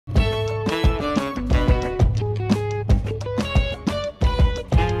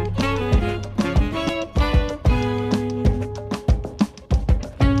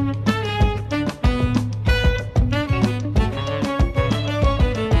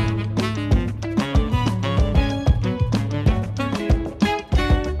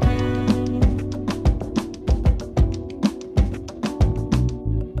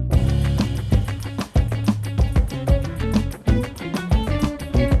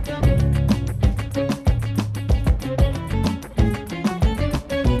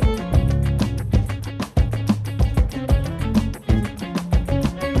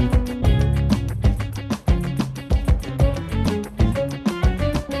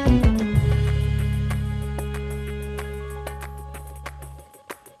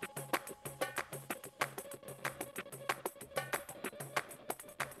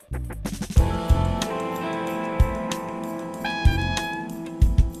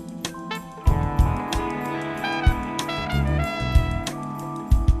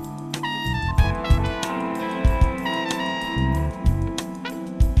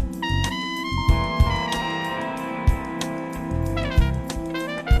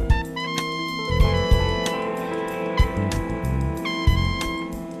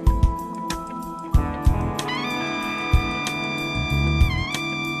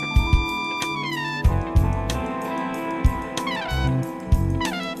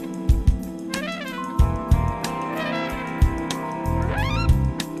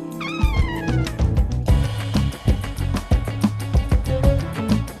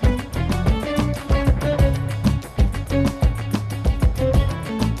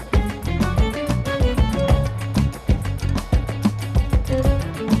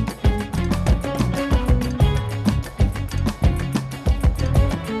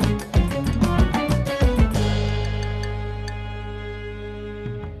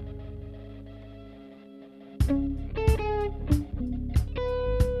Hi,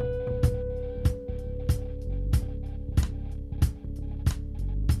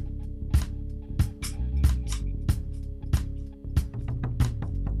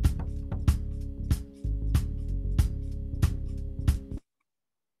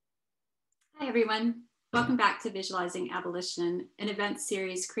 everyone. Welcome back to Visualizing Abolition, an event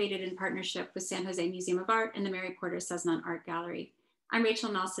series created in partnership with San Jose Museum of Art and the Mary Porter Cesnon Art Gallery. I'm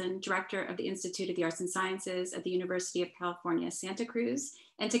Rachel Nelson, Director of the Institute of the Arts and Sciences at the University of California, Santa Cruz.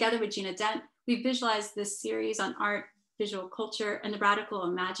 And together with Gina Dent, we've visualized this series on art, visual culture, and the radical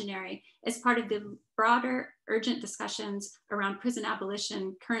imaginary as part of the broader, urgent discussions around prison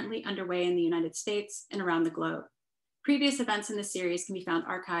abolition currently underway in the United States and around the globe. Previous events in the series can be found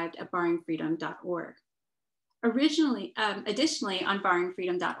archived at barringfreedom.org. Additionally, on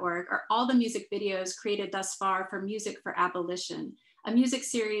barringfreedom.org are all the music videos created thus far for Music for Abolition, a music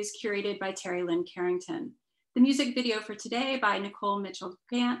series curated by Terry Lynn Carrington. The music video for today by Nicole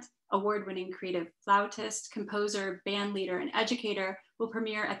Mitchell-Gant, award-winning creative flautist, composer, band leader, and educator, will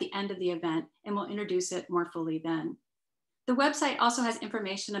premiere at the end of the event, and we'll introduce it more fully then. The website also has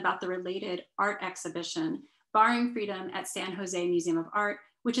information about the related art exhibition, Barring Freedom at San Jose Museum of Art,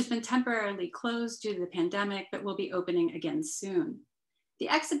 which has been temporarily closed due to the pandemic, but will be opening again soon. The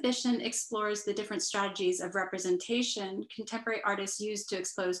exhibition explores the different strategies of representation contemporary artists use to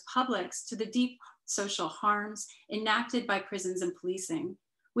expose publics to the deep social harms enacted by prisons and policing,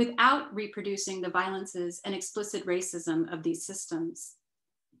 without reproducing the violences and explicit racism of these systems.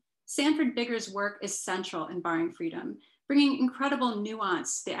 Sanford Biggers' work is central in Barring Freedom, bringing incredible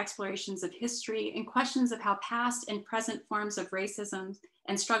nuance to the explorations of history and questions of how past and present forms of racism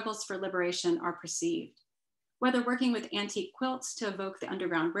and struggles for liberation are perceived. Whether working with antique quilts to evoke the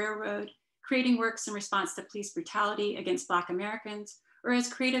Underground Railroad, creating works in response to police brutality against Black Americans, or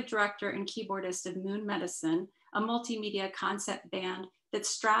as creative director and keyboardist of Moon Medicine, a multimedia concept band that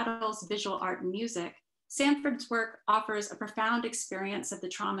straddles visual art and music, Sanford's work offers a profound experience of the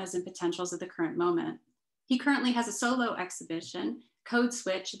traumas and potentials of the current moment. He currently has a solo exhibition, Code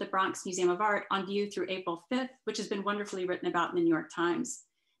Switch, at the Bronx Museum of Art, on view through April 5th, which has been wonderfully written about in the New York Times.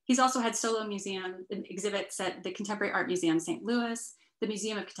 He's also had solo museum exhibits at the Contemporary Art Museum St. Louis, the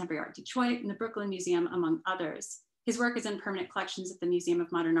Museum of Contemporary Art Detroit, and the Brooklyn Museum, among others. His work is in permanent collections at the Museum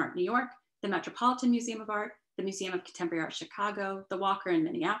of Modern Art New York, the Metropolitan Museum of Art, the Museum of Contemporary Art Chicago, the Walker in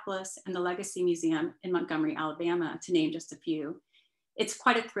Minneapolis, and the Legacy Museum in Montgomery, Alabama, to name just a few. It's been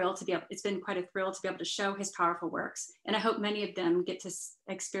quite a thrill to be able to show his powerful works, and I hope many of you get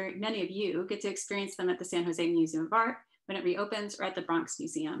to experience them at the San Jose Museum of Art when it reopens, or at the Bronx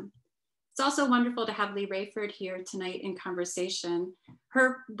Museum. It's also wonderful to have Leigh Raiford here tonight in conversation.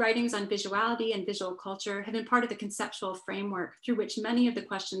 Her writings on visuality and visual culture have been part of the conceptual framework through which many of the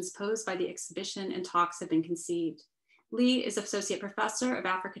questions posed by the exhibition and talks have been conceived. Leigh is Associate Professor of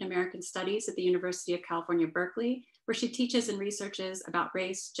African American Studies at the University of California, Berkeley, where she teaches and researches about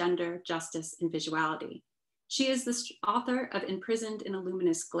race, gender, justice, and visuality. She is the author of Imprisoned in a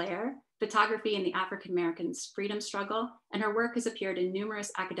Luminous Glare, Photography in the African American's Freedom Struggle, and her work has appeared in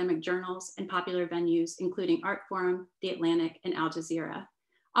numerous academic journals and popular venues, including Art Forum, The Atlantic, and Al Jazeera.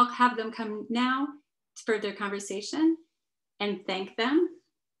 I'll have them come now for their conversation and thank them,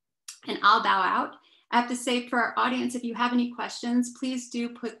 and I'll bow out. I have to say, for our audience, if you have any questions, please do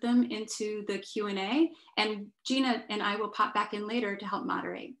put them into the Q&A, and Gina and I will pop back in later to help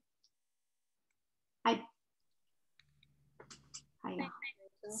moderate. Hi. Hi, y'all.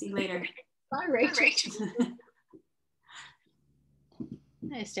 See you later. Bye, Rachel.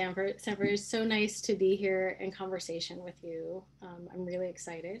 Hi, Sanford. It's so nice to be here in conversation with you. I'm really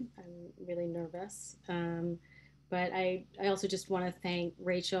excited. I'm really nervous. But I also just want to thank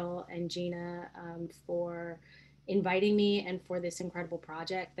Rachel and Gina for inviting me and for this incredible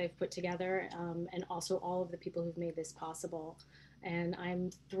project they've put together, and also all of the people who've made this possible. And I'm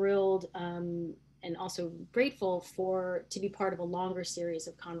thrilled and also grateful to be part of a longer series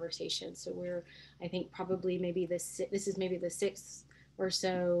of conversations. So I think probably this is maybe the sixth or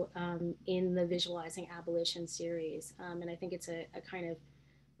so in the Visualizing Abolition series. And I think it's a kind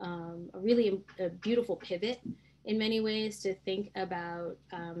of a really beautiful pivot in many ways to think about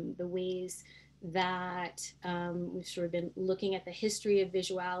the ways that we've sort of been looking at the history of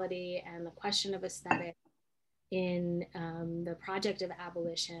visuality and the question of aesthetic in the project of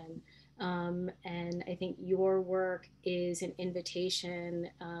abolition. And I think your work is an invitation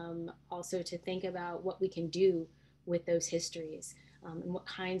also to think about what we can do with those histories and what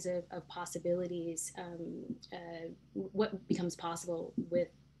kinds of possibilities, what becomes possible with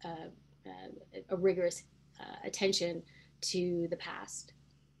a rigorous attention to the past.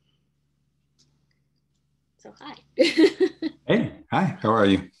 So hi. Hey, hi, how are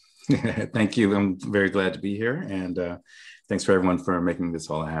you? Thank you. I'm very glad to be here. And thanks for everyone for making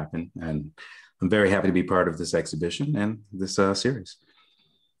this all happen. And I'm very happy to be part of this exhibition and this series.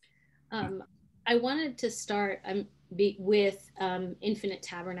 I wanted to start with Infinite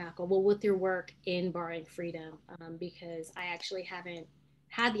Tabernacle, well, with your work in Borrowing Freedom, because I actually haven't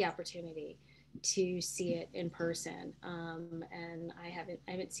had the opportunity to see it in person, and I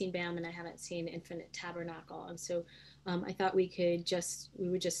haven't seen BAM and I haven't seen Infinite Tabernacle, and so I thought we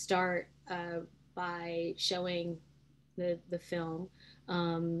would just start by showing the film,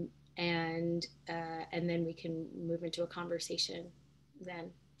 and then we can move into a conversation then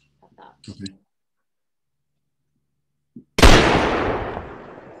about that. Okay.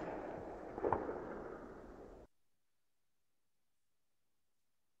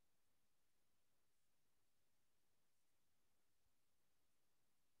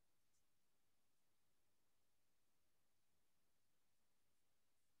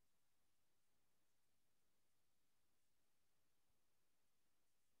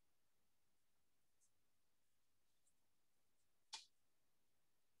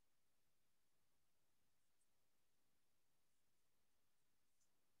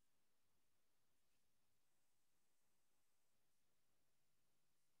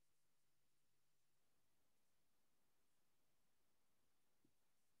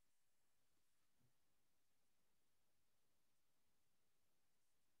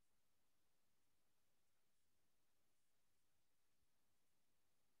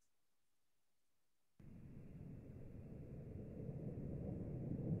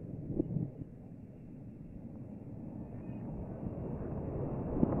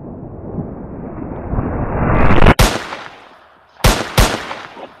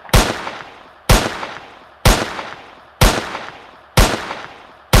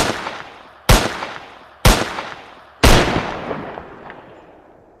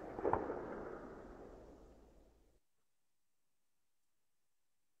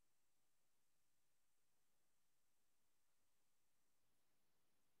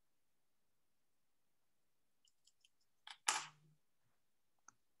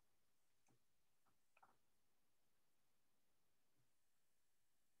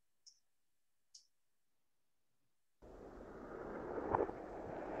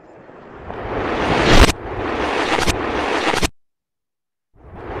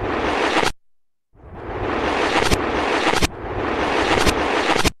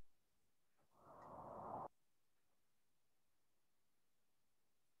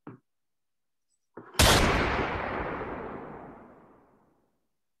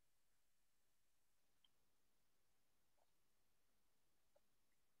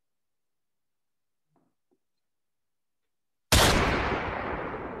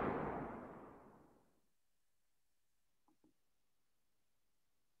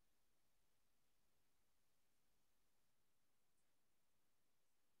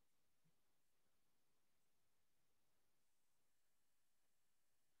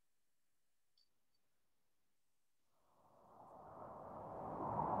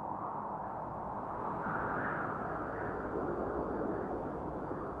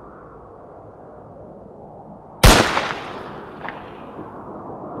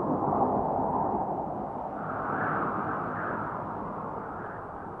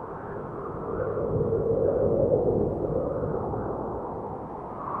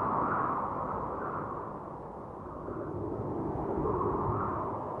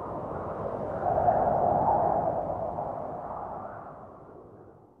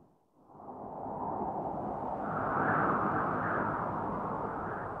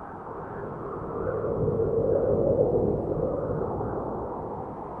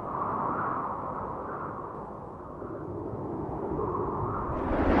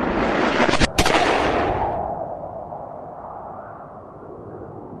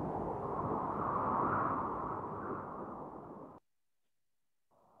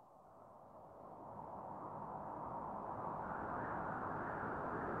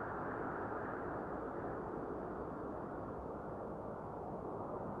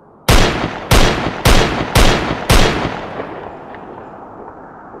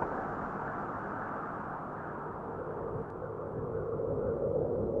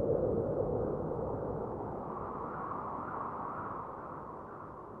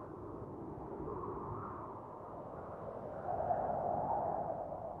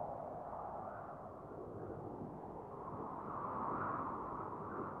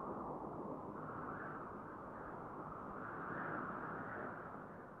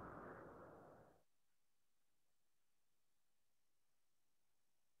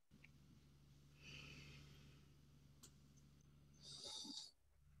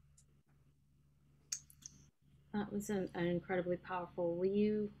 was an incredibly powerful. Will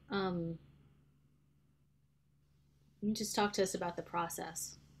you just talk to us about the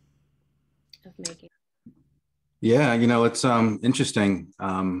process of making? Yeah, you know, it's interesting.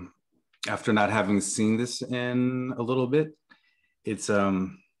 After not having seen this in a little bit, it's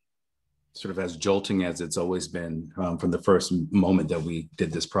sort of as jolting as it's always been from the first moment that we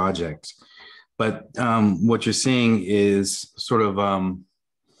did this project. But what you're seeing is sort of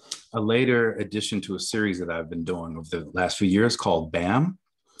a later addition to a series that I've been doing over the last few years called BAM.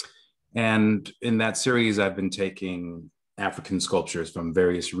 And in that series, I've been taking African sculptures from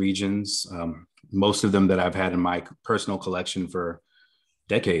various regions, most of them that I've had in my personal collection for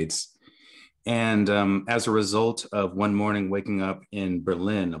decades. And as a result of one morning waking up in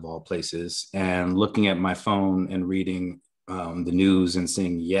Berlin, of all places, and looking at my phone and reading the news and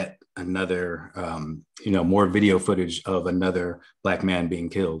seeing yet another, more video footage of another Black man being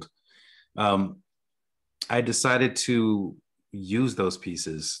killed, I decided to use those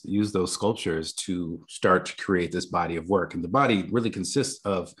pieces, use those sculptures to start to create this body of work. And the body really consists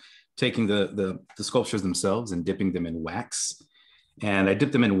of taking the sculptures themselves and dipping them in wax. And I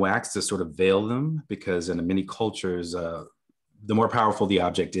dip them in wax to sort of veil them, because in many cultures, the more powerful the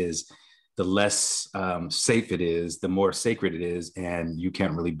object is, the less safe it is, the more sacred it is, and you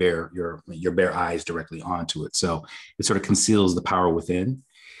can't really bear your bare eyes directly onto it. So it sort of conceals the power within.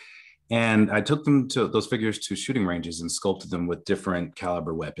 And I took those figures to shooting ranges and sculpted them with different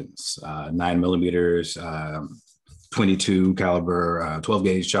caliber weapons, 9mm, 22 caliber, 12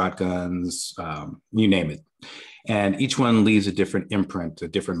 gauge shotguns, you name it. And each one leaves a different imprint, a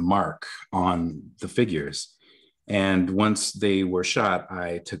different mark on the figures. And once they were shot,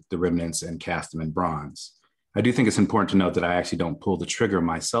 I took the remnants and cast them in bronze. I do think it's important to note that I actually don't pull the trigger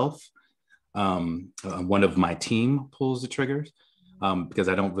myself. One of my team pulls the triggers. Because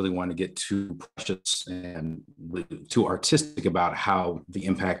I don't really want to get too precious and too artistic about how the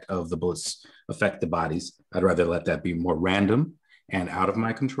impact of the bullets affect the bodies. I'd rather let that be more random and out of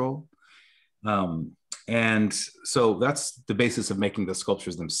my control. And so that's the basis of making the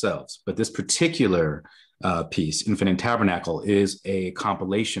sculptures themselves. But this particular piece, Infinite Tabernacle, is a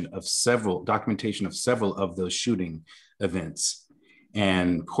compilation of documentation of several of those shooting events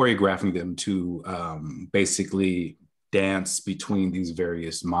and choreographing them to basically dance between these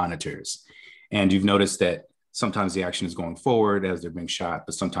various monitors. And you've noticed that sometimes the action is going forward as they're being shot,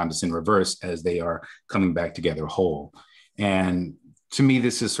 but sometimes it's in reverse as they are coming back together whole. And to me,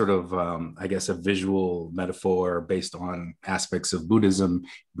 this is sort of, I guess, a visual metaphor based on aspects of Buddhism,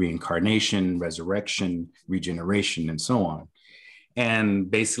 reincarnation, resurrection, regeneration, and so on.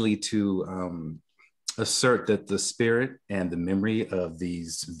 And basically to assert that the spirit and the memory of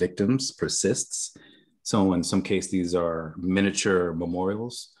these victims persists. So in some cases, these are miniature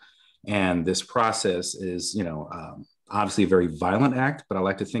memorials. And this process is, obviously a very violent act, but I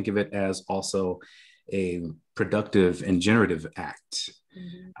like to think of it as also a productive and generative act.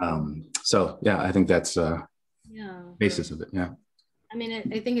 Mm-hmm. So yeah, I think that's basis of it. Yeah. I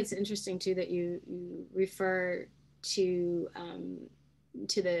mean, I think it's interesting too that you refer to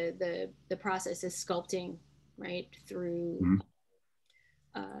the process as sculpting, right? Through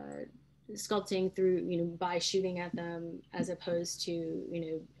sculpting through, by shooting at them, as opposed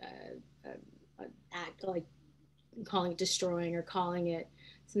to, act like calling it destroying or calling it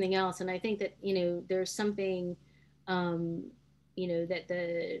something else. And I think that, there's something, that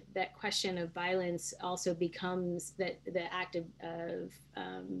question of violence also becomes that the act of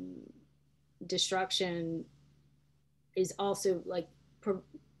destruction is also like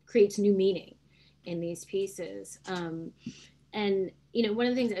creates new meaning in these pieces. And, one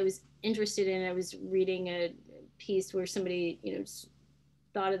of the things I was interested in, I was reading a piece where somebody,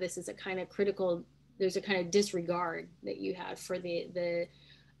 thought of this as a kind of critical, there's a kind of disregard that you have for the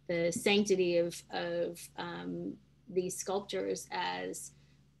sanctity of these sculptures as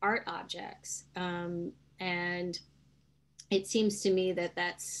art objects. And it seems to me that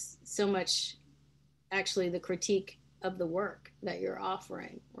that's so much actually the critique of the work that you're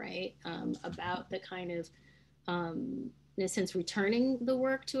offering, right? About the kind of, in a sense, returning the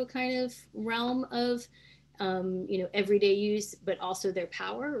work to a kind of realm of, everyday use, but also their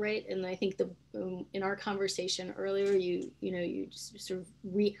power, right? And I think in our conversation earlier, you just sort of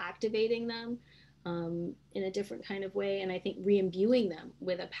reactivating them in a different kind of way, and I think re-imbuing them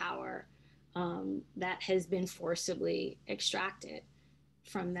with a power that has been forcibly extracted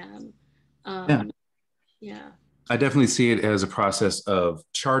from them. Yeah. I definitely see it as a process of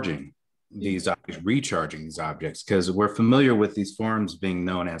charging these objects, recharging these objects, because we're familiar with these forms being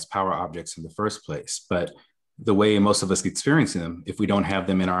known as power objects in the first place. But the way most of us experience them, if we don't have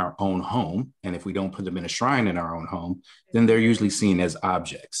them in our own home, and if we don't put them in a shrine in our own home, then they're usually seen as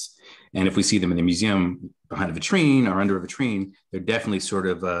objects. And if we see them in a museum behind a vitrine or under a vitrine, they're definitely sort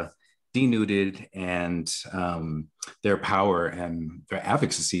of denuded, and their power and their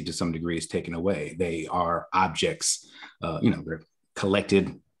advocacy to some degree is taken away. They are objects, they're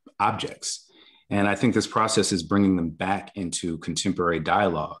collected objects. And I think this process is bringing them back into contemporary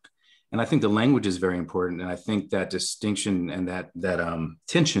dialogue. And I think the language is very important. And I think that distinction and that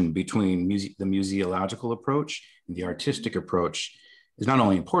tension between the museological approach and the artistic approach is not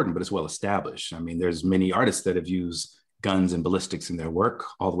only important, but it's well established. I mean, there's many artists that have used guns and ballistics in their work,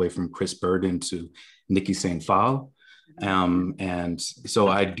 all the way from Chris Burden to Nikki St. Phal. And so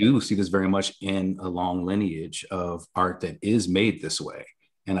I do see this very much in a long lineage of art that is made this way.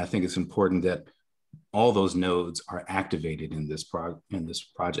 And I think it's important that all those nodes are activated in this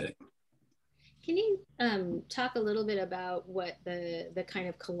project. Can you talk a little bit about what the kind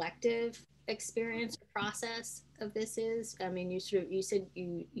of collective experience or process of this is? I mean, you said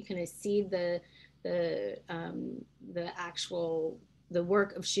you kind of see the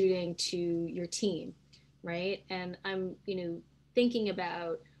work of shooting to your team, right? And I'm thinking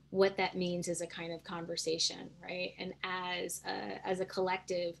about what that means as a kind of conversation, right? And as a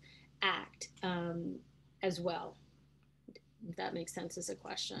collective act as well. If that makes sense as a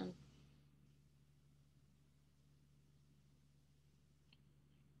question.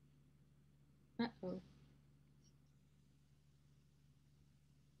 Uh-oh.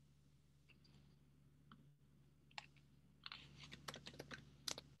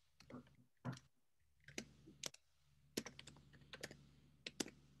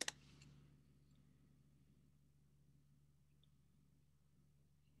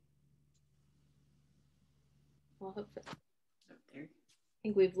 Well, hopefully. I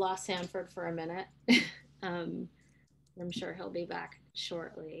think we've lost Sanford for a minute. I'm sure he'll be back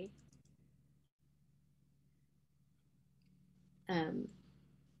shortly.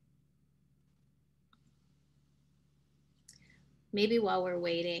 Maybe while we're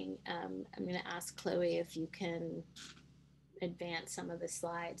waiting, I'm going to ask Chloe if you can advance some of the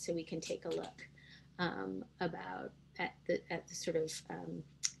slides so we can take a look about at the sort of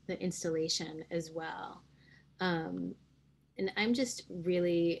the installation as well. And I'm just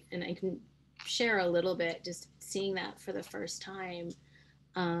really, and I can share a little bit, just seeing that for the first time,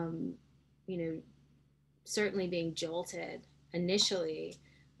 certainly being jolted initially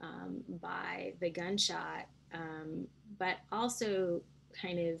by the gunshot, but also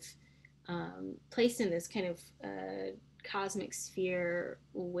kind of placed in this kind of cosmic sphere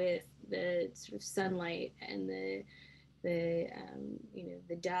with the sort of sunlight and the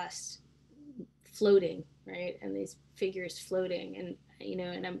dust floating, right? And these figures floating, and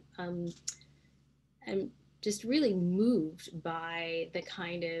and I'm just really moved by the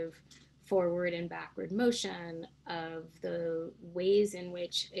kind of forward and backward motion of the ways in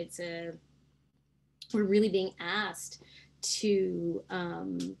which we're really being asked to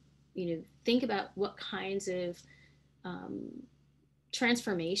think about what kinds of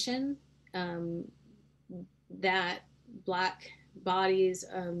transformation that Black bodies,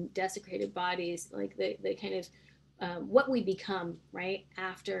 desecrated bodies, like the kind of what we become, right,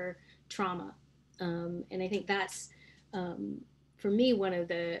 after trauma. And I think that's, for me, one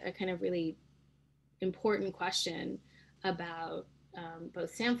of a kind of really important question about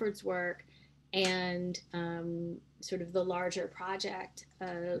both Sanford's work and sort of the larger project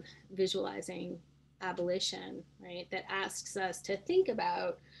of visualizing abolition, right, that asks us to think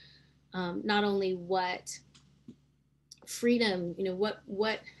about not only what freedom,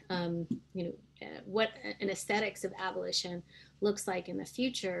 what an aesthetics of abolition looks like in the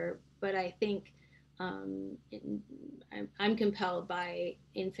future, but I think I'm compelled by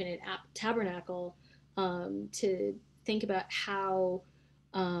Infinite Tabernacle to think about how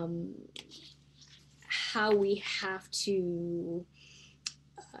we have to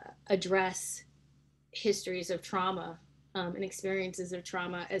address histories of trauma and experiences of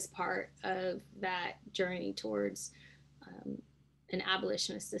trauma as part of that journey towards an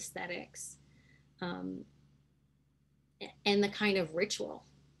abolitionist aesthetics, and the kind of ritual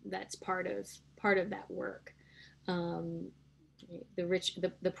that's part of that work,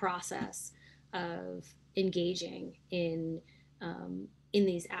 the process of engaging in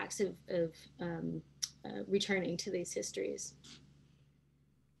these acts of returning to these histories.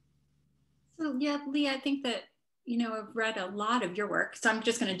 So yeah, Leigh, I think that I've read a lot of your work, so I'm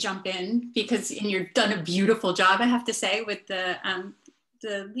just going to jump in because you've done a beautiful job, I have to say, with the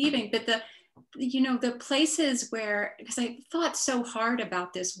leaving, but the places where, because I thought so hard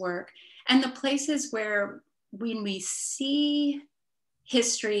about this work, and the places where when we see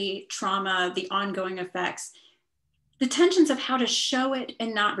history, trauma, the ongoing effects, the tensions of how to show it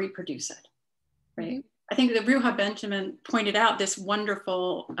and not reproduce it, right? Mm-hmm. I think that Ruha Benjamin pointed out this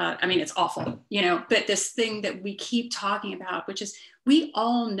wonderful, I mean, it's awful, you know, but this thing that we keep talking about, which is we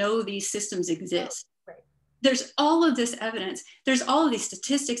all know these systems exist. Oh, right. There's all of this evidence. There's all of these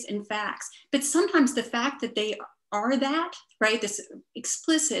statistics and facts, but sometimes the fact that they are that, right, this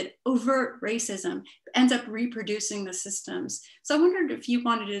explicit, overt racism ends up reproducing the systems. So I wondered if you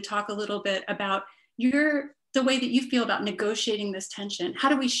wanted to talk a little bit about the way that you feel about negotiating this tension. How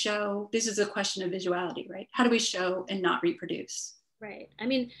do we show, this is a question of visuality, right? How do we show and not reproduce? Right. I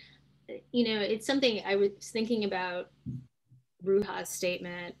mean, you know, it's something I was thinking about Ruha's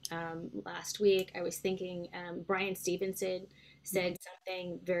statement last week. I was thinking Brian Stevenson said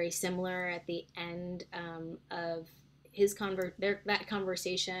something very similar at the end of his that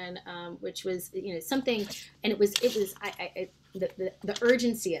conversation, which was, you know, something, and it was the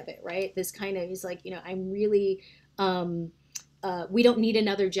urgency of it, right? This kind of, he's like, you know, I'm really, we don't need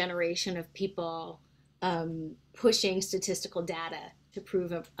another generation of people pushing statistical data to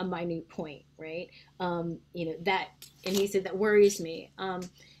prove a minute point, right? You know, that, and he said that worries me.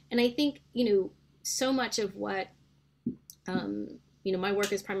 And I think, you know, so much of what, you know, my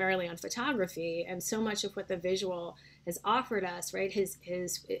work is primarily on photography, and so much of what the visual has offered us, right,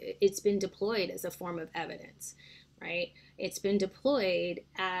 it's been deployed as a form of evidence, right? It's been deployed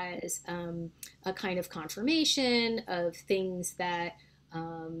as a kind of confirmation of things that,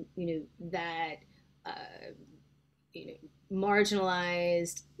 you know, that, you know,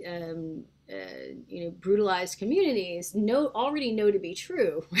 marginalized, you know, brutalized communities already know to be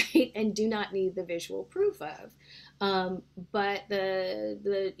true, right, and do not need the visual proof of. But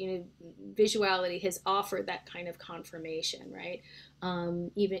the you know, visuality has offered that kind of confirmation, right?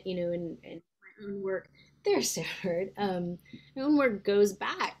 Even, you know, in my own work, there's Sanford. My own work goes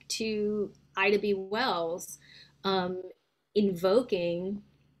back to Ida B. Wells, invoking.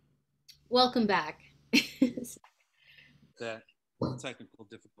 Welcome back. That technical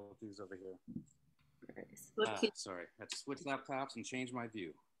difficulties over here. Sorry, I had to switch laptops and change my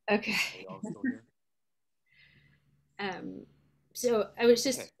view. Okay. So I was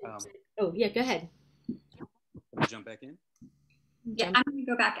just. Okay, oh yeah, go ahead. Jump back in. Yeah, I'm going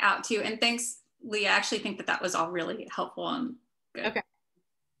to go back out too. And thanks, Leigh. I actually think that was all really helpful and good. Okay.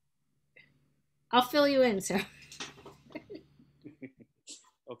 I'll fill you in, so.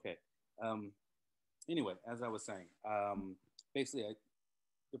 Okay. Anyway, as I was saying, basically,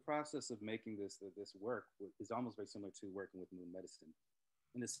 the process of making this work is almost very similar to working with new medicine,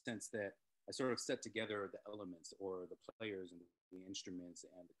 in the sense that I sort of set together the elements or the players and the instruments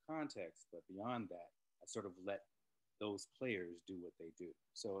and the context, but beyond that, I sort of let those players do what they do.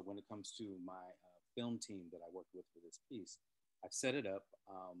 So when it comes to my film team that I worked with for this piece, I've set it up.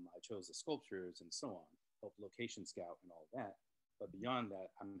 I chose the sculptures and so on, help location scout and all that. But beyond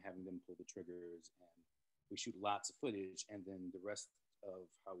that, I'm having them pull the triggers, and we shoot lots of footage, and then the rest of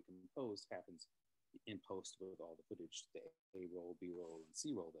how we compose happens in post with all the footage, the A-roll, B-roll, and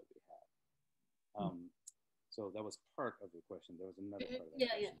C-roll that we have. So that was part of the question. There was another part of that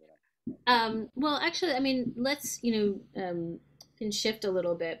question. Yeah. Well, actually, I mean, let's, you know, can shift a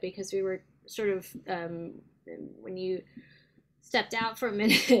little bit, because we were sort of, when you stepped out for a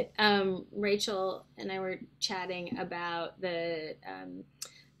minute, Rachel and I were chatting about the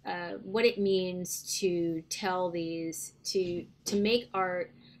what it means to tell these, to make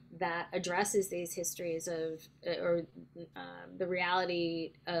art that addresses these histories of, or the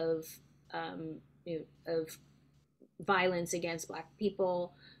reality of, you know, of violence against Black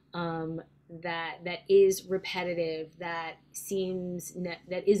people, that is repetitive, that seems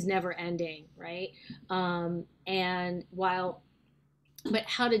that is never ending, right? And but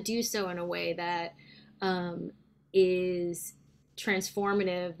how to do so in a way that is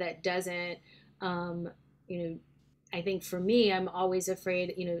transformative, that doesn't, you know, I think for me, I'm always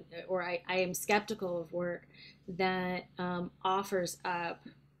afraid, you know, or I am skeptical of work that offers up,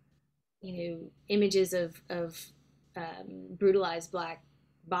 you know, images of brutalized Black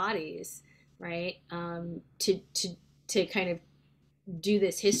bodies, right? To kind of do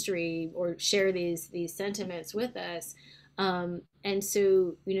this history or share these sentiments with us. And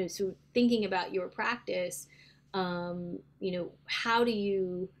so, you know, so thinking about your practice, you know, how do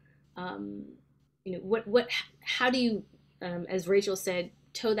you, you know, how do you, as Rachel said,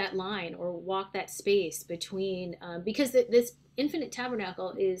 toe that line or walk that space between, because this Infinite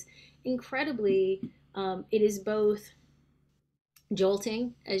Tabernacle is incredibly, it is both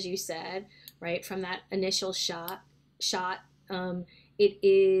jolting, as you said, right, from that initial shot. It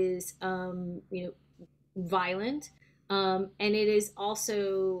is, you know, violent, and it is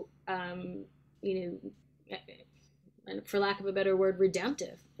also, you know, and for lack of a better word,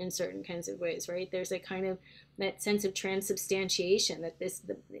 redemptive in certain kinds of ways, right? There's a kind of that sense of transubstantiation, that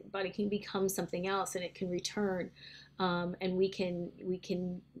the body can become something else and it can return, and we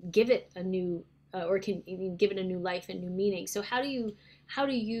can give it a new, or can even give it a new life and new meaning. So how do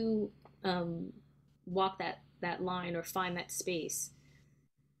you walk that line or find that space?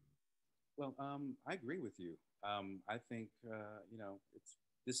 Well, I agree with you. I think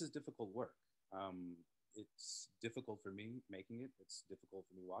this is difficult work. It's difficult for me making it. It's difficult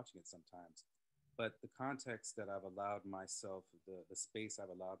for me watching it sometimes. But the context that I've allowed myself, the space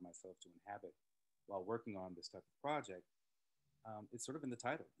I've allowed myself to inhabit while working on this type of project, it's sort of in the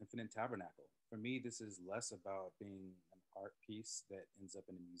title, Infinite Tabernacle. For me, this is less about being an art piece that ends up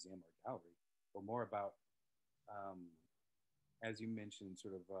in a museum or gallery, but more about, um, as you mentioned,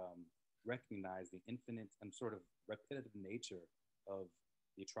 sort of recognize the infinite and sort of repetitive nature of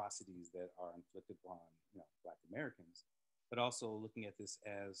the atrocities that are inflicted upon, Black Americans, but also looking at this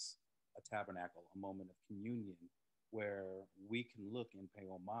as a tabernacle, a moment of communion, where we can look and pay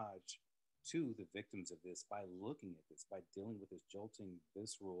homage to the victims of this by looking at this, by dealing with this jolting,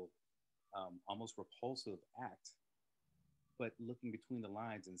 visceral, almost repulsive act, but looking between the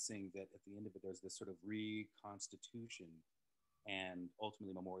lines and seeing that at the end of it, there's this sort of reconstitution and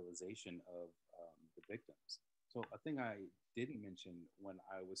ultimately memorialization of the victims. So a thing I didn't mention when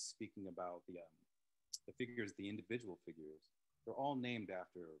I was speaking about the figures, the individual figures, they're all named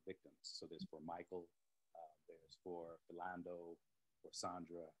after victims. So there's for Michael, there's for Philando, for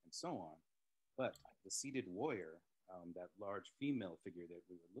Sandra, and so on. But the seated warrior, that large female figure that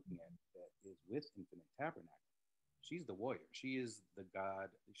we were looking at, that is with Infinite Tabernacle, she's the warrior. She is the god.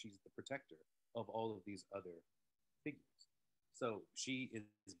 She's the protector of all of these other figures. So she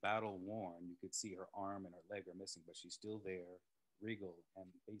is battle worn. You could see her arm and her leg are missing, but she's still there, regal and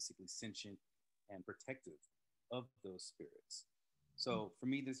basically sentient and protective of those spirits. So for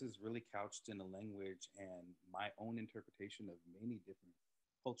me, this is really couched in a language and my own interpretation of many different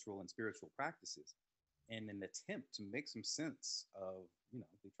cultural and spiritual practices, in an attempt to make some sense of,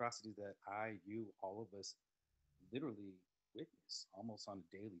 the atrocities that I, you, all of us literally witness almost on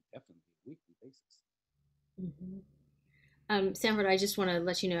a daily, definitely a weekly basis. Mm-hmm. Sanford, I just want to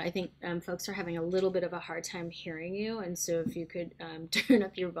let you know, I think folks are having a little bit of a hard time hearing you. And so if you could turn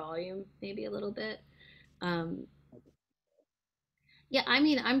up your volume maybe a little bit. Um, yeah, I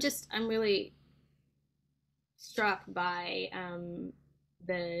mean, I'm really struck by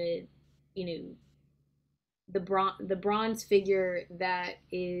the, you know, the bronze figure that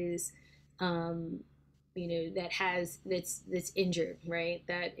is, um, that's injured, right?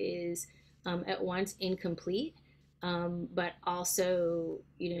 That is at once incomplete, but also,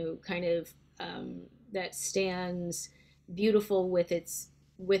 kind of, that stands beautiful with its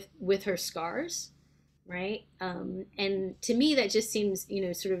with her scars, right? And to me, that just seems,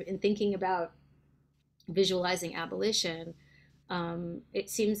 sort of in thinking about visualizing abolition, it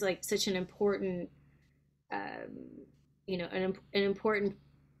seems like such an important, um, an important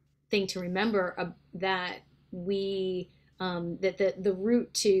thing to remember, that we that the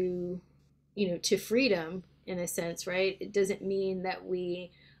route to, to freedom, in a sense, right? It doesn't mean that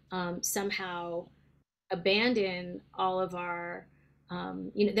we somehow abandon all of our,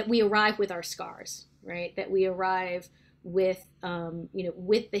 that we arrive with our scars, right? That we arrive with,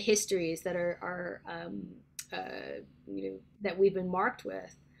 with the histories that that we've been marked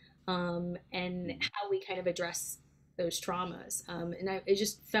with, and how we kind of address those traumas. And I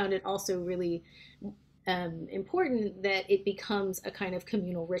just found it also really important that it becomes a kind of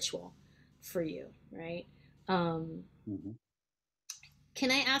communal ritual for you, right? Um, Mm-hmm.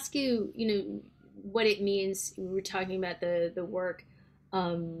 can I ask you, what it means? We were talking about the work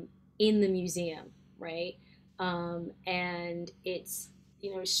in the museum, right? And it's,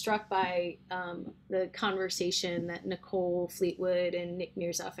 struck by the conversation that Nicole Fleetwood and Nick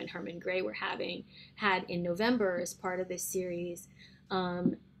Mirzoff and Herman Gray had in November as part of this series,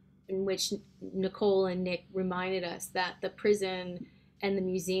 in which Nicole and Nick reminded us that the prison and the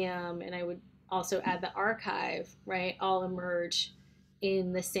museum, and I would also add the archive, right, all emerge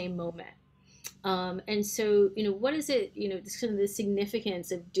in the same moment. And so, what is it, this kind of the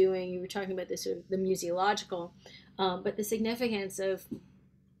significance of doing, you were talking about this, sort of the museological, but the significance of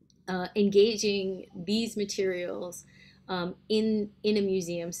engaging these materials in a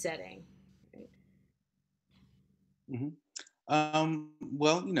museum setting. Right?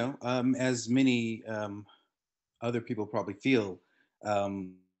 Well, as many other people probably feel,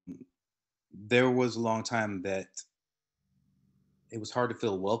 um, there was a long time that it was hard to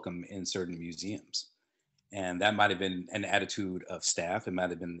feel welcome in certain museums. And that might have been an attitude of staff. It might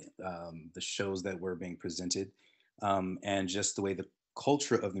have been the shows that were being presented, and just the way the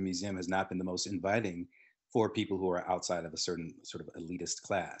culture of the museum has not been the most inviting for people who are outside of a certain sort of elitist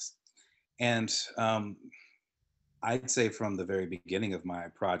class. And I'd say from the very beginning of my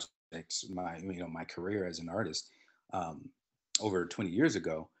project, my career as an artist, um, over 20 years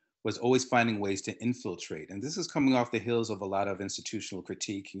ago, was always finding ways to infiltrate. And this is coming off the heels of a lot of institutional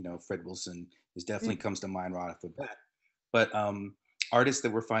critique. Fred Wilson is definitely comes to mind right off the bat. But artists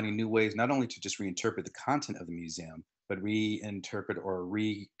that were finding new ways not only to just reinterpret the content of the museum, but reinterpret or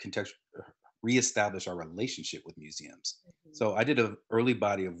reestablish our relationship with museums. So I did an early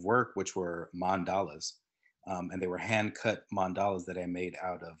body of work, which were mandalas, and they were hand cut mandalas that I made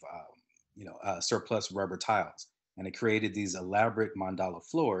out of surplus rubber tiles, and it created these elaborate mandala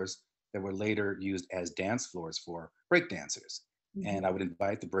floors that were later used as dance floors for break dancers. And I would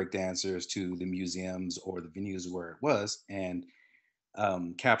invite the break dancers to the museums or the venues where it was, and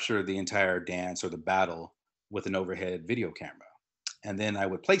capture the entire dance or the battle with an overhead video camera. And then I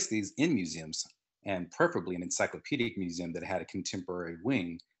would place these in museums, and preferably an encyclopedic museum that had a contemporary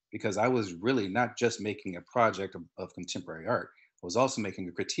wing, because I was really not just making a project of contemporary art, I was also making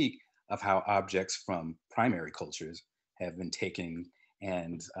a critique of how objects from primary cultures have been taken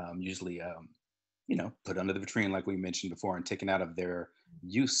and usually put under the vitrine, like we mentioned before, and taken out of their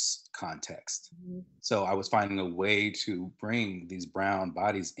use context. So I was finding a way to bring these brown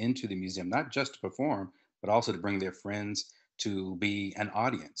bodies into the museum, not just to perform, but also to bring their friends to be an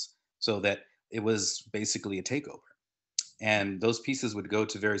audience, so that it was basically a takeover. And those pieces would go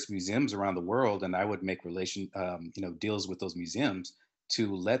to various museums around the world, and I would make deals with those museums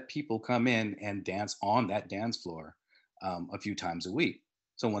to let people come in and dance on that dance floor a few times a week.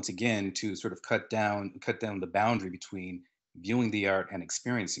 So once again, to sort of cut down the boundary between viewing the art and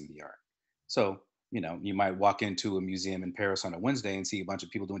experiencing the art. So you might walk into a museum in Paris on a Wednesday and see a bunch of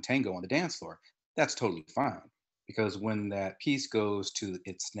people doing tango on the dance floor. That's totally fine, because when that piece goes to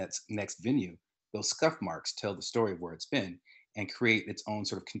its next venue, those scuff marks tell the story of where it's been and create its own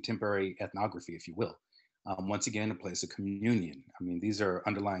sort of contemporary ethnography, if you will. Once again, a place of communion. I mean, these are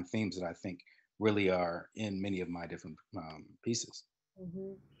underlying themes that I think really are in many of my different pieces.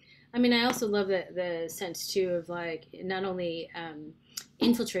 Mm-hmm. I mean, I also love the sense too of like not only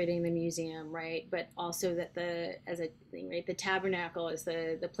infiltrating the museum, right, but also that the as a thing, right, the tabernacle is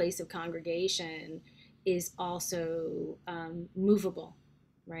the place of congregation is also movable,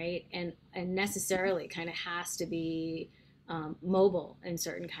 right, and necessarily kind of has to be mobile in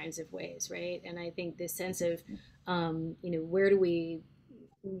certain kinds of ways, right, and I think this sense of where do we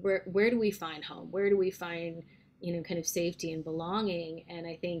find home, where do we find kind of safety and belonging, and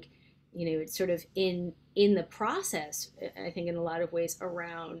I think it's sort of in the process, I think in a lot of ways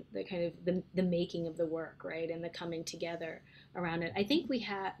around the kind of the making of the work, right, and the coming together around it. I think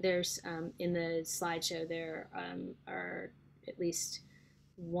there's in the slideshow there are at least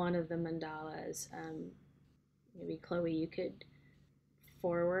one of the mandalas. Maybe Chloe, you could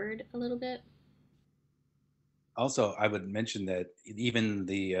forward a little bit. Also, I would mention that even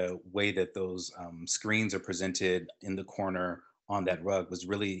the way that those screens are presented in the corner on that rug was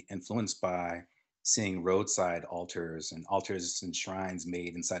really influenced by seeing roadside altars and shrines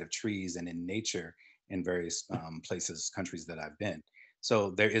made inside of trees and in nature in various places, countries that I've been.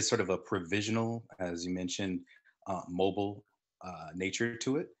 So there is sort of a provisional, as you mentioned, mobile nature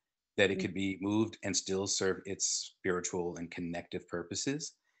to it, that it could be moved and still serve its spiritual and connective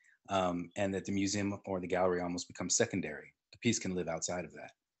purposes, and that the museum or the gallery almost becomes secondary. The piece can live outside of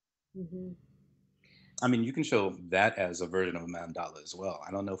that. Mm-hmm. I mean, you can show that as a version of a mandala as well. I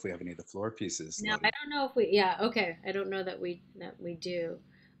don't know if we have any of the floor pieces, No, I Lovey. don't know if we. Yeah, okay. I don't know that we do.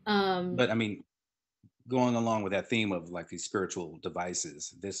 Um, But I mean, going along with that theme of like these spiritual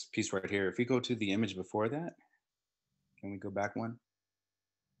devices, this piece right here, if we go to the image before that, can we go back one?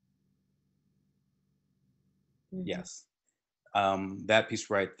 mhm. Yes. That piece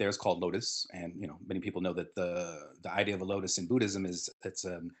right there is called Lotus, and many people know that the idea of a lotus in Buddhism is it's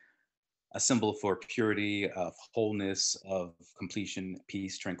a symbol for purity, of wholeness, of completion,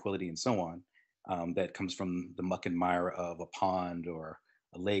 peace, tranquility, and so on. That comes from the muck and mire of a pond or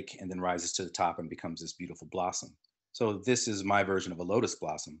a lake, and then rises to the top and becomes this beautiful blossom. So this is my version of a lotus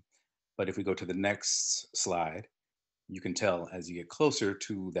blossom. But if we go to the next slide, you can tell as you get closer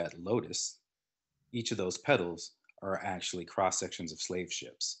to that lotus, each of those petals are actually cross sections of slave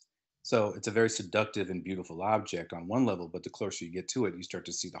ships. So it's a very seductive and beautiful object on one level, but the closer you get to it, you start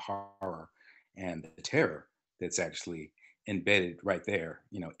to see the horror and the terror that's actually embedded right there,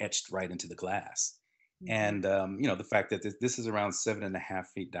 etched right into the glass. Mhm. And the fact that this is around 7.5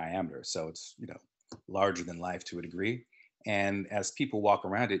 feet diameter, so it's larger than life to a degree. And as people walk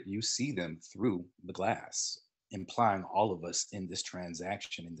around it, you see them through the glass, implying all of us in this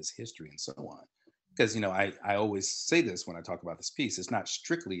transaction, in this history, and so on. Because, I always say this when I talk about this piece, it's not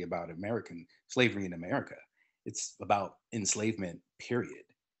strictly about American slavery in America. It's about enslavement, period.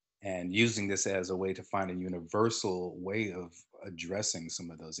 And using this as a way to find a universal way of addressing some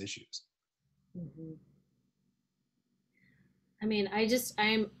of those issues. Mhm. I mean, I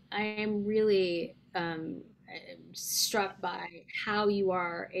am really struck by how you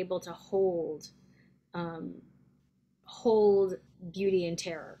are able to um, hold beauty and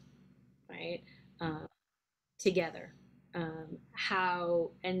terror, right, uh, together.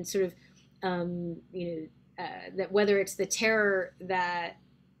 How and sort of that whether it's the terror that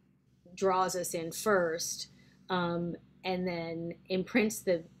draws us in first, and then imprints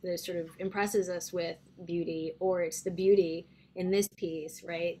the sort of impresses us with beauty, or it's the beauty in this piece,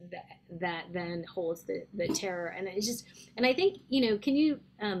 right, that then holds the terror. And it's just, and I think, can you,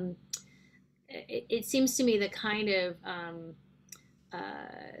 it seems to me the kind of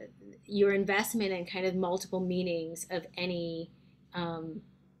your investment in kind of multiple meanings of any um,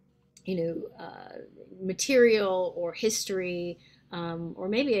 material or history, or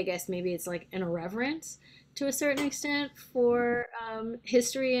maybe, I guess, maybe it's like an irreverence to a certain extent for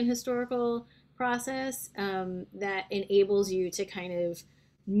history and historical process, that enables you to kind of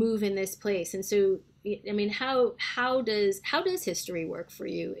move in this place. And so, I mean, how does history work for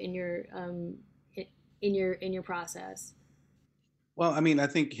you in your in your process? Well, I mean, I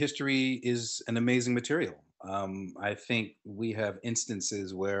think history is an amazing material. I think we have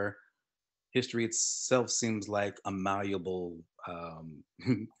instances where history itself seems like a malleable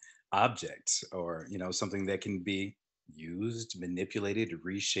object, or something that can be used, manipulated,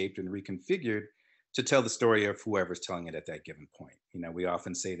 reshaped, and reconfigured to tell the story of whoever's telling it at that given point. We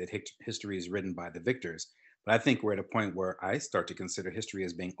often say that history is written by the victors, but I think we're at a point where I start to consider history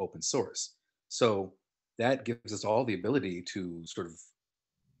as being open source. So that gives us all the ability to sort of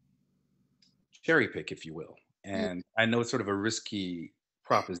cherry pick, if you will. Mm. And I know it's sort of a risky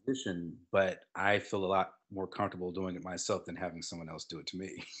proposition, but I feel a lot more comfortable doing it myself than having someone else do it to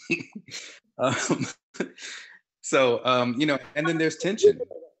me. um, and then there's tension.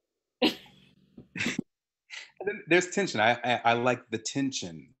 And then there's tension. I like the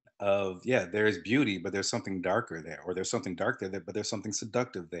tension of, yeah, there's beauty, but there's something darker there, or there's something dark there, but there's something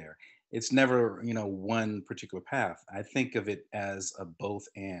seductive there. It's never, one particular path. I think of it as a both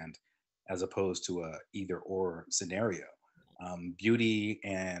and, as opposed to a either or scenario. Beauty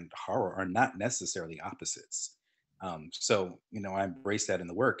and horror are not necessarily opposites. I embrace that in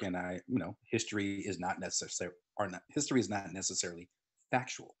the work, and history is not necessary, or not history is not necessarily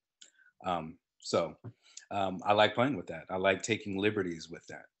factual. Um, so I like playing with that. I like taking liberties with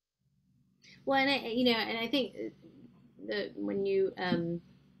that. Well, and I think when you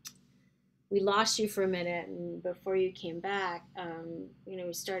we lost you for a minute, and before you came back,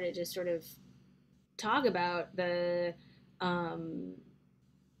 we started to sort of talk about the, um,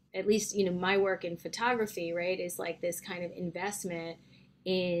 at least, my work in photography, right, is like this kind of investment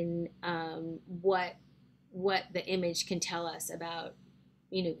in what the image can tell us about,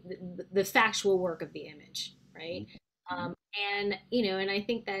 the factual work of the image, right? And I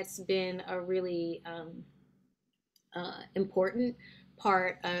think that's been a really important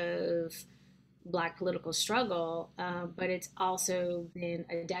part of Black political struggle, but it's also been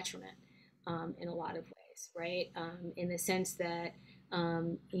a detriment, in a lot of ways, right? In the sense that,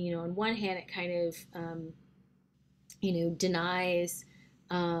 on one hand, it kind of, denies,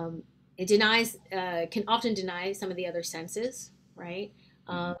 um, it denies, can often deny some of the other senses, right?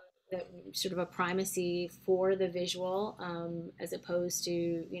 Mhm. That sort of a primacy for the visual, as opposed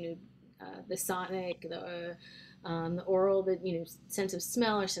to, the sonic, the oral, the sense of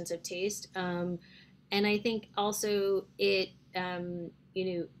smell or sense of taste. And I think also it,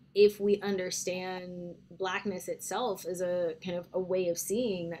 if we understand blackness itself as a kind of a way of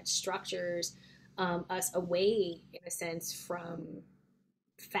seeing that structures us away, in a sense, from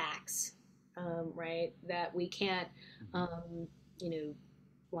facts, right? That we can't, Mhm. um, you know,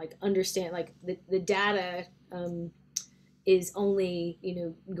 like understand, like the data is only,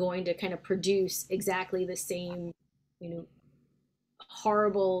 going to kind of produce exactly the same, you know,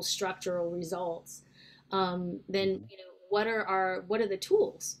 horrible structural results. Then, Mhm. what are the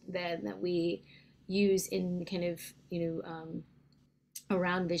tools that we use in kind of,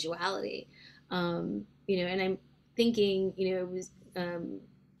 around visuality? And I'm thinking, it was,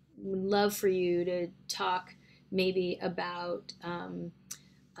 would love for you to talk maybe about,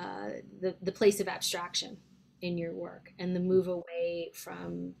 the place of abstraction in your work, and the move away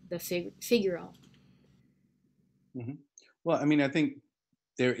from the figural. Hmm. Well, I mean, I think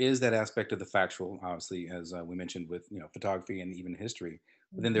there is that aspect of the factual, obviously, as we mentioned with photography and even history.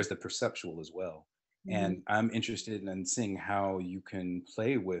 But then Mhm, there's the perceptual as well. mhm, And I'm interested in seeing how you can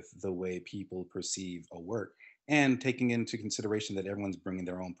play with the way people perceive a work and taking into consideration that everyone's bringing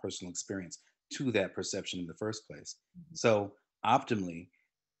their own personal experience to that perception in the first place. mhm, So, optimally,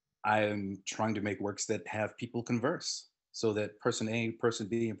 I'm trying to make works that have people converse so that person A, person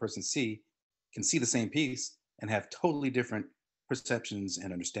B, and person C can see the same piece and have totally different perceptions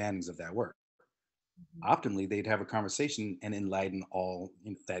and understandings of that work. mhm, Optimally, they'd have a conversation and enlighten all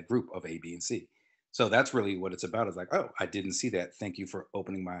that group of A, B, and C. So that's really what it's about. Is like, oh, I didn't see that. Thank you for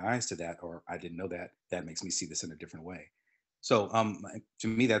opening my eyes to that, or I didn't know that. That makes me see this in a different way. So, to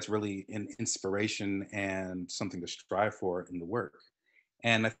me, that's really an inspiration and something to strive for in the work.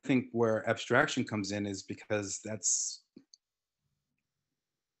 And I think where abstraction comes in is because that's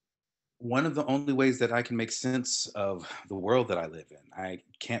one of the only ways that I can make sense of the world that I live in. I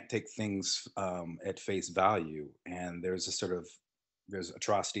can't take things at face value, and there's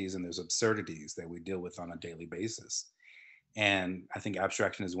atrocities and there's absurdities that we deal with on a daily basis. And I think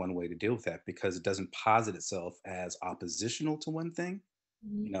abstraction is one way to deal with that because it doesn't posit itself as oppositional to one thing,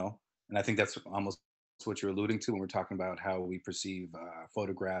 you mhm, know. And I think that's almost what you're alluding to when we're talking about how we perceive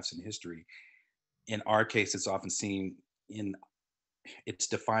photographs in history. In our case, it's often seen in it's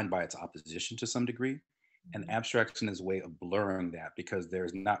defined by its opposition to some degree. And mhm, abstraction is a way of blurring that because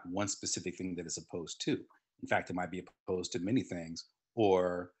there's not one specific thing that is opposed to. In fact, it might be opposed to many things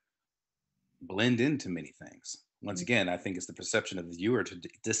or blend into many things. Once mhm. again, I think it's the perception of the viewer to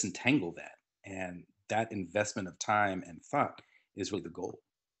disentangle that. And that investment of time and thought is really the goal.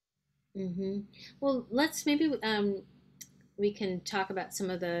 Mhm. Well, let's maybe we can talk about some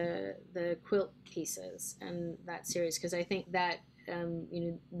of the quilt pieces and that series because I think that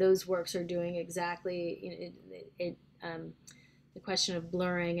those works are doing exactly the question of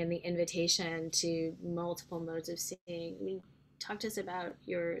blurring and the invitation to multiple modes of seeing. I mean, talk to us about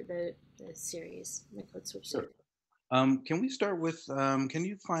the series, the code switch series. Sure. Can we start with, can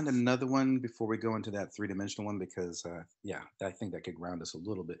you find another one before we go into that three-dimensional one? Because, yeah, I think that could ground us a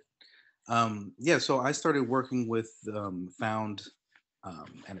little bit. Yeah, so I started working with found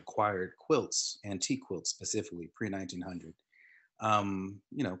and acquired quilts, antique quilts specifically, pre-1900,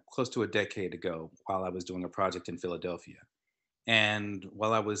 close to a decade ago while I was doing a project in Philadelphia. And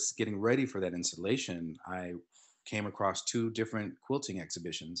while I was getting ready for that installation, I came across two different quilting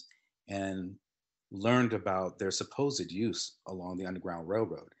exhibitions and learned about their supposed use along the Underground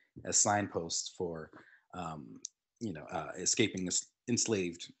Railroad as signposts for, escaping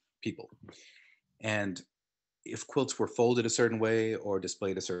enslaved people. And if quilts were folded a certain way or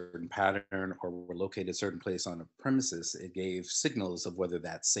displayed a certain pattern or were located a certain place on a premises, it gave signals of whether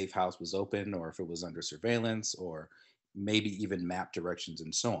that safe house was open or if it was under surveillance or maybe even map directions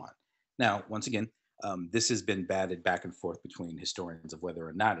and so on. Now, once again, this has been batted back and forth between historians of whether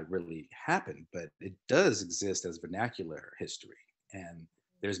or not it really happened, but it does exist as vernacular history. And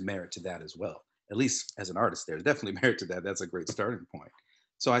there's merit to that as well. At least as an artist, there's definitely merit to that. That's a great starting point.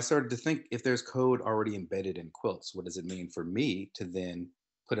 So I started to think if there's code already embedded in quilts, what does it mean for me to then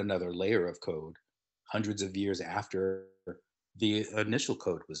put another layer of code hundreds of years after the initial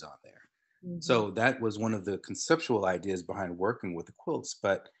code was on there? Mm-hmm. So that was one of the conceptual ideas behind working with the quilts.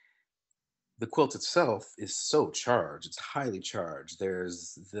 But the quilt itself is so charged, it's highly charged.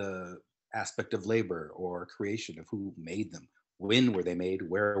 There's the aspect of labor or creation of who made them, when were they made,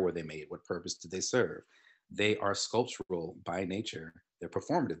 where were they made, what purpose did they serve. They are sculptural by nature, they're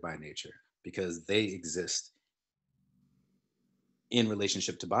performative by nature because they exist in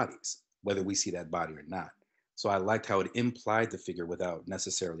relationship to bodies, whether we see that body or not. So I liked how it implied the figure without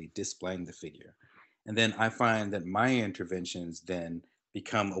necessarily displaying the figure. And then I find that my interventions then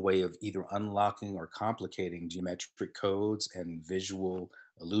become a way of either unlocking or complicating geometric codes and visual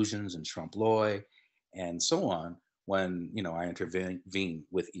illusions and trompe l'oeil and so on when I intervene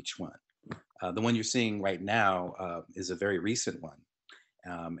with each one. The one you're seeing right now is a very recent one,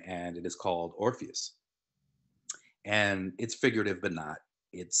 and it is called Orpheus, and it's figurative but not.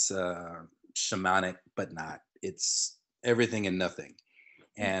 It's shamanic but not. It's everything and nothing.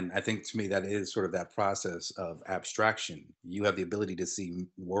 And I think to me that is sort of that process of abstraction. You have the ability to see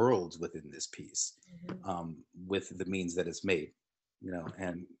worlds within this piece Mm-hmm. with the means that it's made.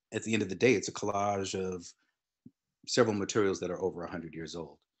 And at the end of the day, it's a collage of several materials that are over 100 years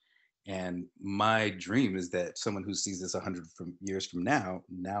old. And my dream is that someone who sees this 100 years from now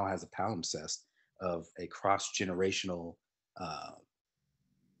has a palimpsest of a cross generational uh,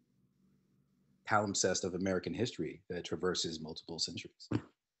 palimpsest of American history that traverses multiple centuries.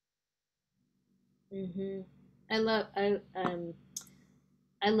 Mm-hmm. I love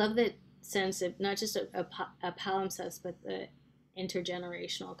I love that sense of not just a palimpsest, but the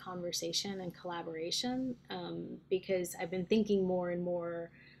intergenerational conversation and collaboration. Because I've been thinking more and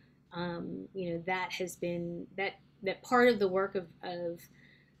more, that has been that part of the work of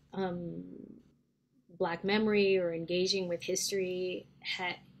um, Black memory or engaging with history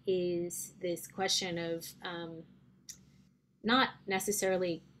is this question of not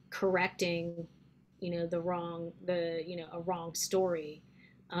necessarily correcting, a wrong story,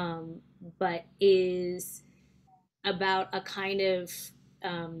 um, but is about a kind of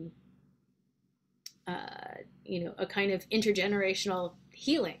um, a kind of intergenerational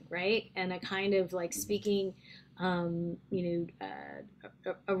healing, right? And a kind of like speaking, a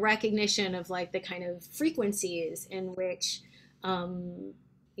recognition of like the kind of frequencies in which, um,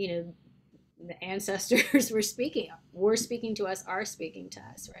 you know, the ancestors were speaking to us, are speaking to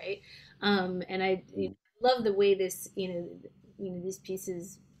us, right? And I love the way this, these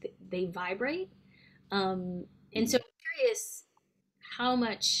pieces, they vibrate. And so I'm curious how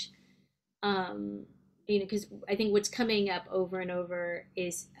much, because I think what's coming up over and over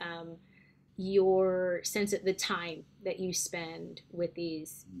is your sense of the time that you spend with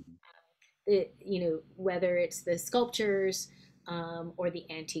these, whether it's the sculptures or the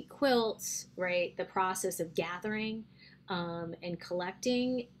antique quilts, right? The process of gathering and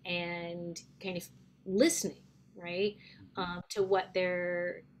collecting and kind of listening, right, to what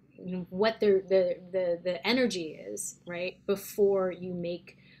the energy is, right, before you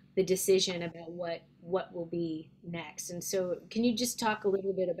make the decision about what will be next. And so, can you just talk a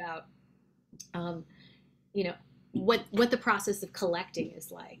little bit about, um, you know, what the process of collecting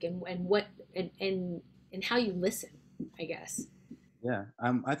is like, and what and how you listen, I guess. Yeah,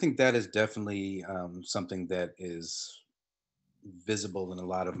 I think that is definitely something that is visible in a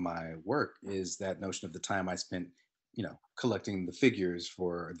lot of my work, is that notion of the time I spent, collecting the figures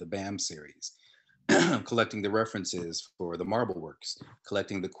for the BAM series, collecting the references for the marble works,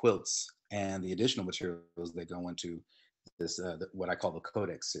 collecting the quilts and the additional materials that go into this, what I call the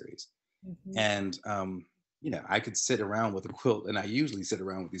Codex series. Mm-hmm. And, I could sit around with a quilt, and I usually sit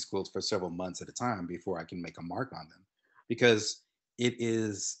around with these quilts for several months at a time before I can make a mark on them, because it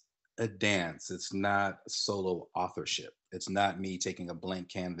is a dance. It's not solo authorship. It's not me taking a blank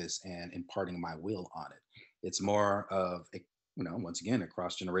canvas and imparting my will on it. It's more of, once again, a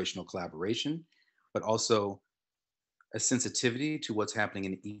cross generational collaboration, but also a sensitivity to what's happening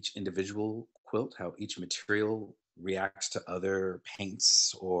in each individual quilt, how each material reacts to other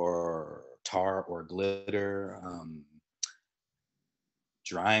paints or tar or glitter,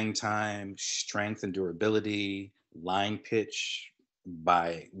 drying time, strength and durability, line pitch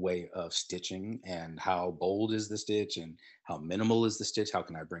by way of stitching, and how bold is the stitch and how minimal is the stitch, how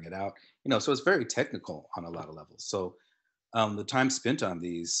can I bring it out? So it's very technical on a lot of levels. So the time spent on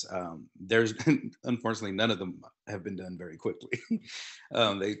these, there's unfortunately none of them have been done very quickly.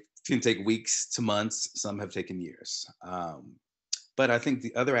 They can take weeks to months. Some have taken years. But I think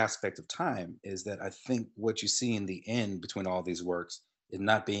the other aspect of time is that I think what you see in the end between all these works is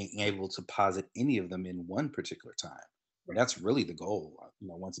not being able to posit any of them in one particular time. And that's really the goal.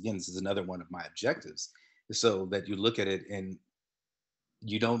 Once again, this is another one of my objectives, so that you look at it and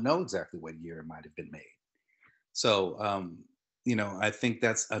you don't know exactly what year it might have been made. So, I think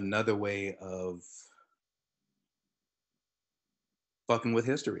that's another way of fucking with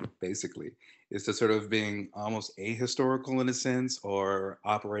history, basically, is to sort of being almost ahistorical in a sense, or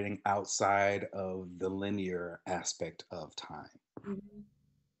operating outside of the linear aspect of time. Mhm.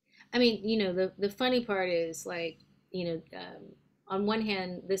 I mean, the funny part is like, on one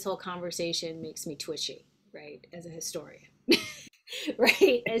hand, this whole conversation makes me twitchy, right, as a historian,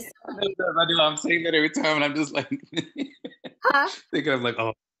 right? As somebody, I do. I'm saying that every time, and I'm just like huh? thinking, I'm like,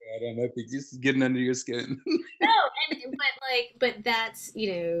 oh God, I might be just getting under your skin. No, but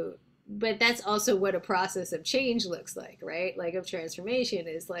that's also what a process of change looks like, right? Like of transformation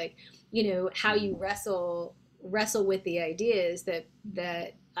is like, how you wrestle with the ideas that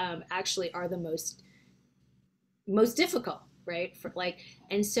actually are the most difficult, right? For like,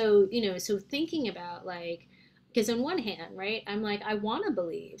 and so so thinking about like, because on one hand, right, I'm like, I want to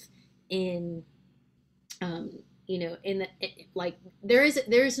believe in, um, in the like there is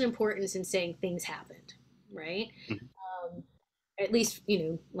an importance in saying things happened, right? Um, at least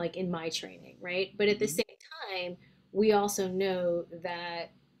like in my training, right? But at the same time, we also know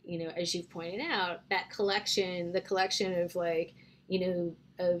that, as you've pointed out, that the collection of like,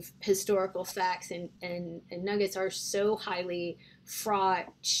 of historical facts and nuggets are so highly fraught,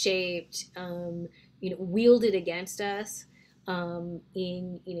 shaped, wielded against us,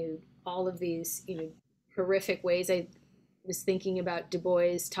 in all of these horrific ways. I was thinking about Du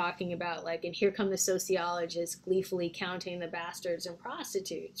Bois talking about like, and here come the sociologists gleefully counting the bastards and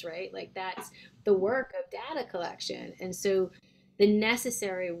prostitutes, right? Like that's the work of data collection. And so the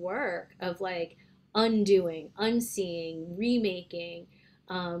necessary work of like undoing, unseeing, remaking.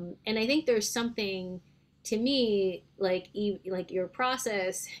 And I think there's something to me like your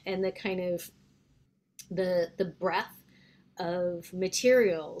process and the kind of the breadth of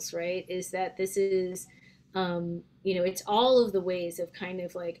materials, right? Is that this is, it's all of the ways of kind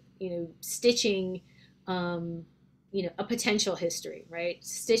of like, stitching, a potential history, right?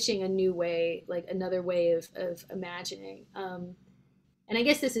 Stitching a new way, like another way of imagining. And I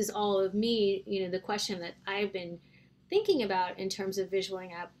guess this is all of me, the question that I've been thinking about in terms of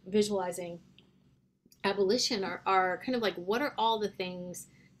visualizing abolition are kind of like, what are all the things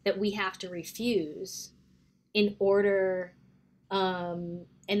that we have to refuse in order, and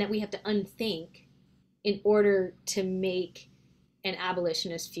that we have to unthink in order to make an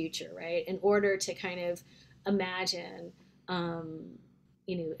abolitionist future, right? In order to kind of imagine, a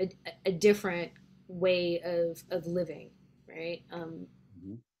different way of living, right?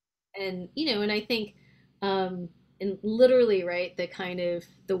 Mm-hmm. And I think, and literally, right, the kind of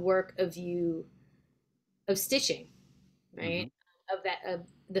the work of stitching, right? Of that, of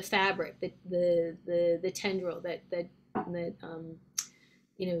the fabric, the tendril that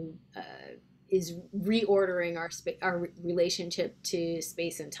is reordering our relationship to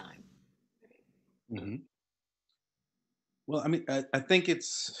space and time. Mm-hmm. Well, I mean, I think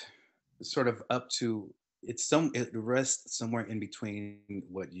it's sort of up to it rests somewhere in between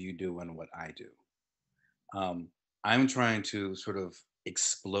what you do and what I do. Um, I'm trying to sort of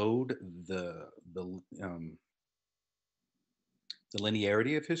explode the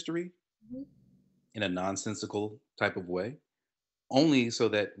linearity of history Mhm. in a nonsensical type of way, only so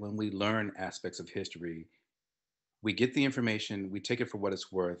that when we learn aspects of history, we get the information, we take it for what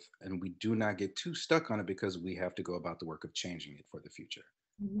it's worth, and we do not get too stuck on it because we have to go about the work of changing it for the future.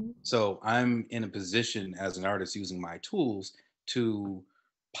 Mhm. So I'm in a position as an artist using my tools to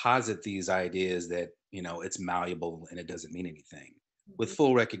posit these ideas that, it's malleable and it doesn't mean anything, with Mhm.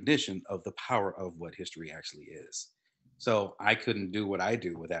 full recognition of the power of what history actually is. So I couldn't do what I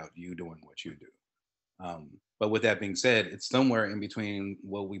do without you doing what you do. But with that being said, it's somewhere in between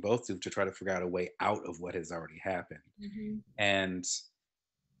what we both do to try to figure out a way out of what has already happened. Mhm. And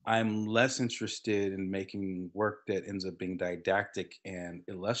I'm less interested in making work that ends up being didactic and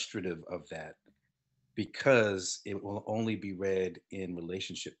illustrative of that because it will only be read in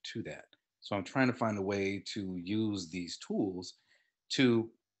relationship to that. So I'm trying to find a way to use these tools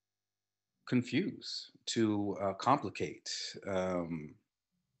to confuse, to complicate.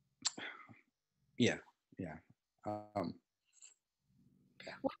 Yeah, yeah. Um,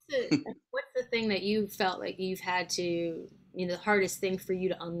 What's the thing that you felt like you've had to, the hardest thing for you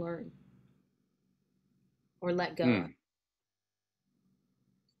to unlearn or let go of?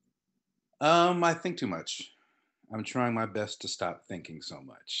 mm. I think too much. I'm trying my best to stop thinking so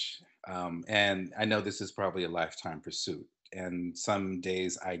much. And I know this is probably a lifetime pursuit. And some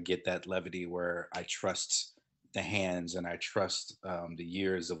days I get that levity where I trust the hands and I trust the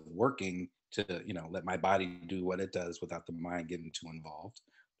years of working to, let my body do what it does without the mind getting too involved.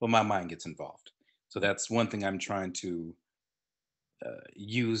 But my mind gets involved. So that's one thing I'm trying to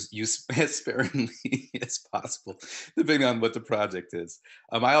use as sparingly as possible, depending on what the project is.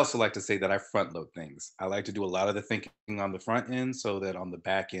 I also like to say that I front load things. I like to do a lot of the thinking on the front end, so that on the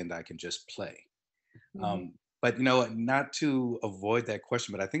back end I can just play. Mhm. But not to avoid that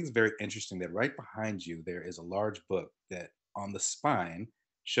question, but I think it's very interesting that right behind you there is a large book that on the spine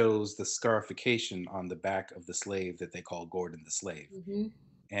shows the scarification on the back of the slave that they call Gordon the slave. Mhm.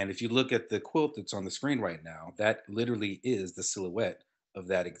 And if you look at the quilt that's on the screen right now, that literally is the silhouette of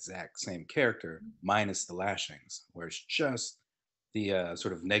that exact same character, minus the lashings, where it's just the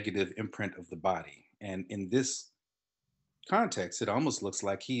sort of negative imprint of the body. And in this context, it almost looks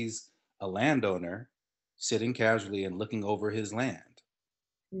like he's a landowner sitting casually and looking over his land.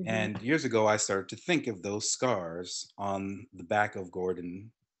 Mhm. And years ago, I started to think of those scars on the back of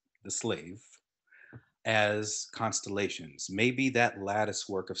Gordon the slave as constellations. Maybe that lattice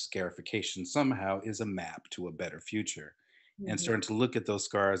work of scarification somehow is a map to a better future. And Mhm. starting to look at those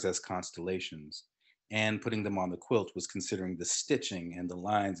scars as constellations and putting them on the quilt was considering the stitching and the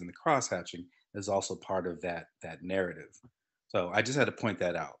lines and the cross hatching as also part of that narrative. So I just had to point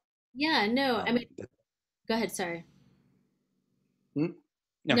that out. Yeah, no, I mean, That, go ahead, sorry. hmm?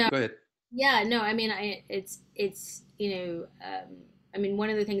 No, No, go ahead. yeah, no, I mean, it's I mean, one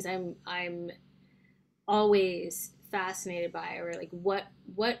of the things I'm always fascinated by, or like what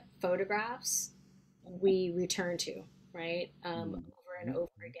photographs we return to, right? Over and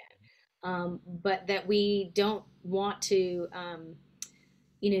over again. But that we don't want to,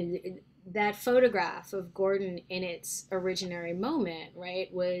 that photograph of Gordon in its originary moment,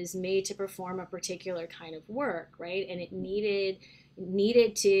 right, was made to perform a particular kind of work, right? And it needed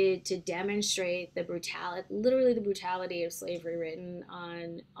to demonstrate the brutality, literally the brutality of slavery written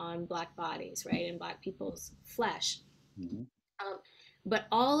on Black bodies, right, and Black people's flesh. Mm-hmm. But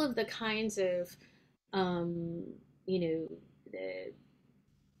all of the kinds of, um, you know,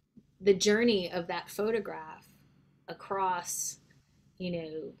 the journey of that photograph across,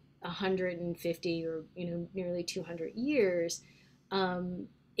 150 or nearly 200 years,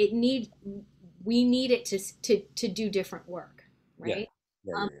 it need we need it to do different work, right?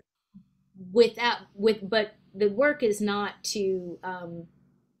 Yeah. But the work is not to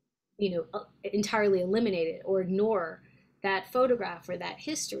entirely eliminate it or ignore that photograph or that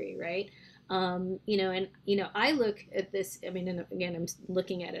history, right? I look at this. I mean, and again, I'm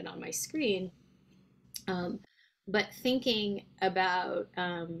looking at it on my screen, but thinking about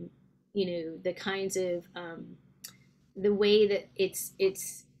the kinds of the way that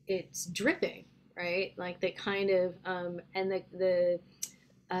it's dripping, right? Like the kind of and the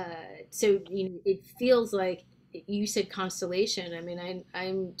so it feels like you said constellation. I mean,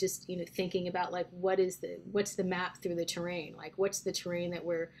 I'm just thinking about like what's the map through the terrain, like what's the terrain that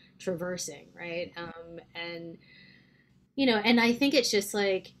we're traversing, right? And and I think it's just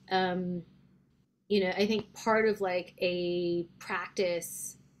like I think part of like a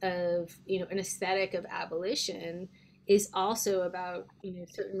practice of an aesthetic of abolition is also about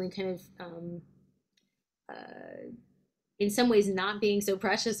certainly kind of in some ways not being so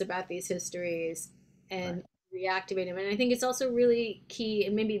precious about these histories and reactivate them. And I think it's also really key,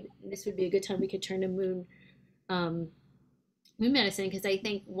 and maybe this would be a good time we could turn to moon medicine, because I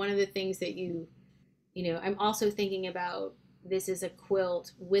think one of the things that I'm also thinking about this is a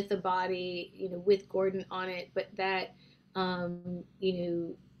quilt with a body, with Gordon on it, but that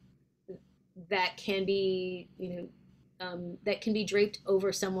that can be that can be draped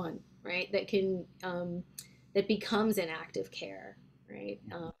over someone, right? That becomes an act of care, right?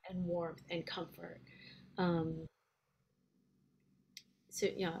 And warmth and comfort. So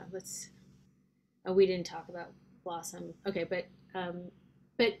yeah, we didn't talk about Blossom. Okay, but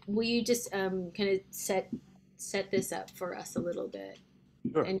will you just kind of set this up for us a little bit?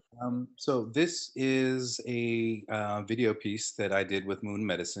 Sure. So this is a video piece that I did with Moon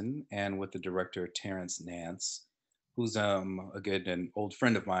Medicine and with the director Terrence Nance, who's a good and old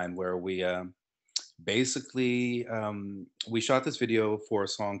friend of mine, where we basically we shot this video for a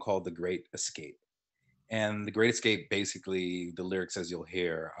song called The Great Escape. And The Great Escape, basically, the lyrics, as you'll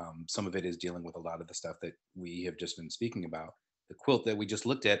hear, some of it is dealing with a lot of the stuff that we have just been speaking about. The quilt that we just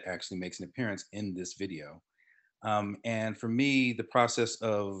looked at actually makes an appearance in this video. And for me, the process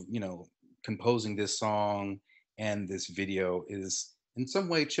of, composing this song and this video is in some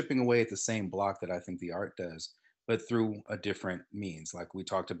way chipping away at the same block that I think the art does, but through a different means. Like we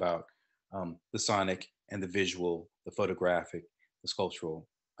talked about the sonic and the visual, the photographic, the sculptural.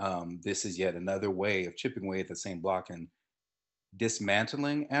 This is yet another way of chipping away at the same block and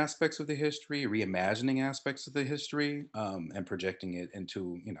dismantling aspects of the history, reimagining aspects of the history, and projecting it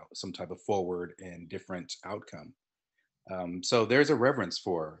into some type of forward and different outcome. So there's a reverence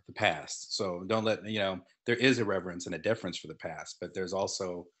for the past. So don't let there is a reverence and a deference for the past, but there's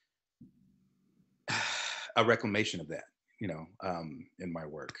also a reclamation of that, in my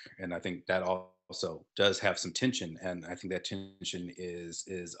work, and I think that also does have some tension, and I think that tension is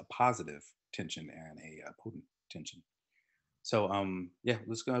a positive tension and a potent tension. So yeah,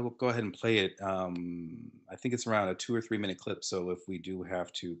 let's go ahead and play it. I think it's around a 2 or 3 minute clip. So if we do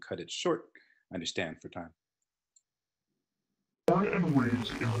have to cut it short, I understand for time. Born and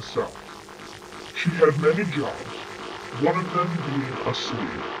raised in the South, she had many jobs, one of them being a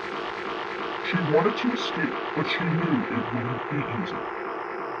slave. She wanted to escape, but she knew it wouldn't be easy.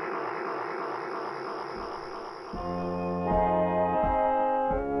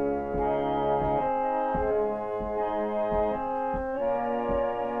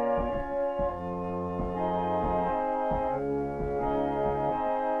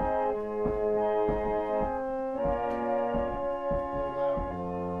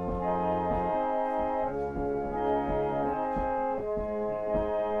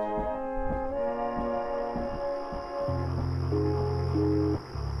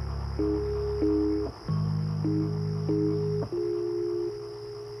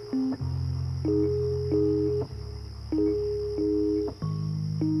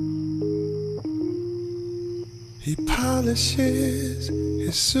 He polishes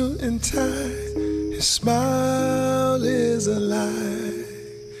his suit and tie, His smile is a lie.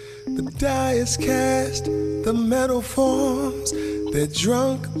 The die is cast, the metal forms, they're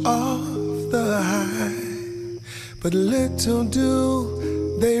drunk off the high. But little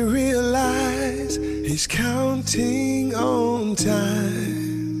do they realize he's counting on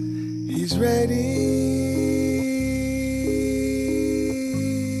time. He's ready.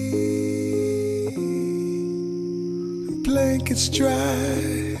 Blankets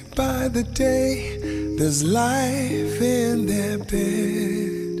dry by the day, there's life in their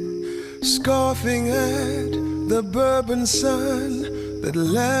bed, scoffing at the bourbon sun that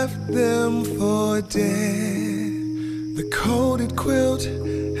left them for dead. The coated quilt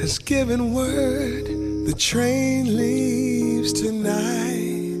has given word, the train leaves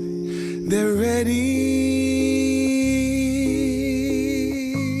tonight. They're ready.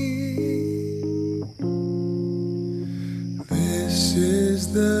 This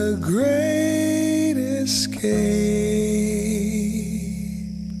is the great escape.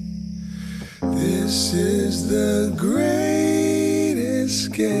 This is the great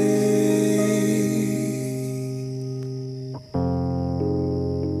escape.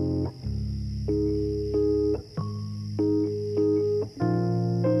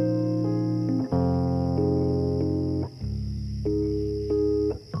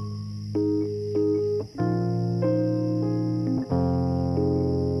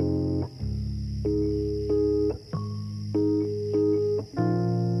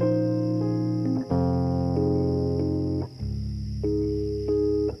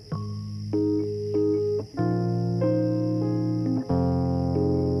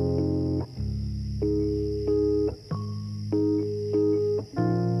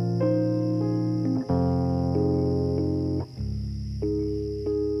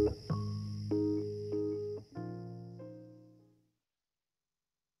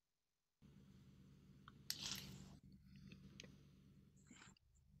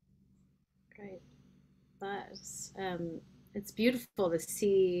 Great. It's beautiful to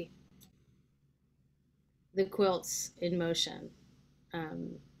see the quilts in motion,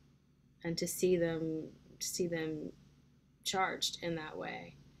 and to see them charged in that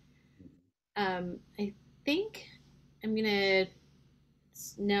way. I think I'm gonna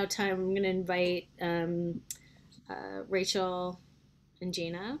invite Rachel and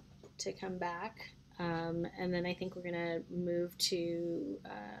Gina to come back, and then I think we're gonna move to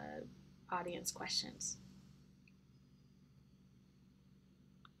audience questions.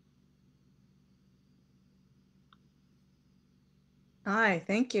 Hi,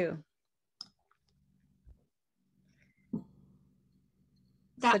 thank you.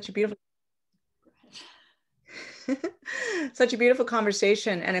 Such a beautiful such a beautiful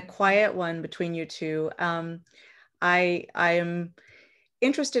conversation, and a quiet one between you two. I am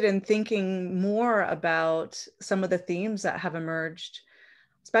interested in thinking more about some of the themes that have emerged,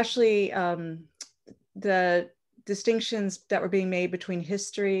 especially the distinctions that were being made between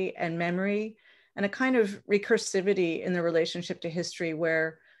history and memory, and a kind of recursivity in the relationship to history,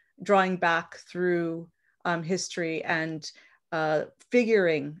 where drawing back through history and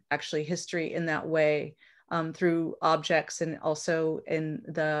figuring actually history in that way, through objects and also in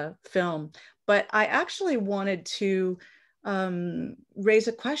the film. But I actually wanted to raise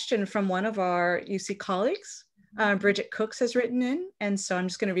a question from one of our UC colleagues. Bridget Cooks has written in, and so I'm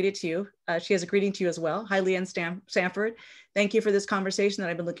just going to read it to you. She has a greeting to you as well. Hi, Leigh Sanford. Thank you for this conversation that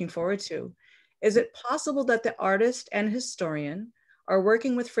I've been looking forward to. Is it possible that the artist and historian are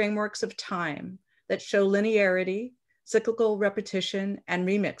working with frameworks of time that show linearity, cyclical repetition, and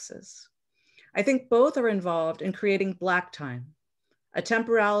remixes? I think both are involved in creating black time, a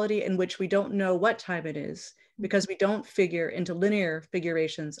temporality in which we don't know what time it is because we don't figure into linear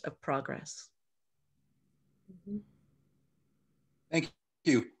figurations of progress. Thank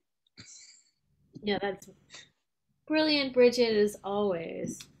you. Yeah, that's brilliant, Bridget, as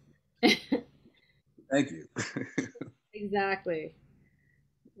always. Thank you. Exactly.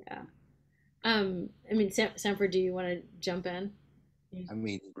 Yeah. I mean, Sanford, do you want to jump in? I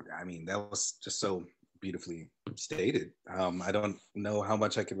mean, that was just so beautifully stated. I don't know how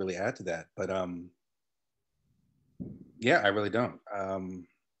much I could really add to that, but yeah, I really don't.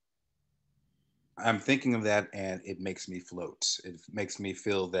 I'm thinking of that, and it makes me float. It makes me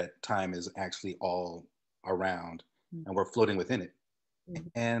feel that time is actually all around, and we're floating within it.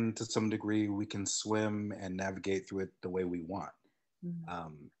 And to some degree, we can swim and navigate through it the way we want.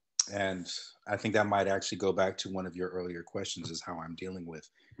 And I think that might actually go back to one of your earlier questions, is how I'm dealing with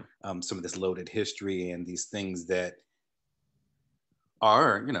some of this loaded history and these things that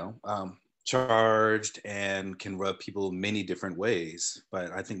are, charged and can rub people many different ways.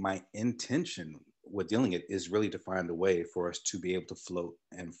 But I think my intention what dealing it is really to find a way for us to be able to float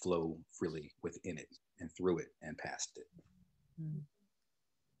and flow freely within it and through it and past it.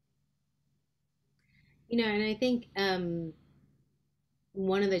 You know, and I think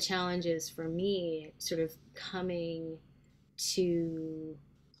one of the challenges for me, sort of to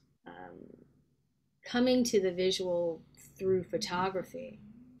coming to the visual through photography,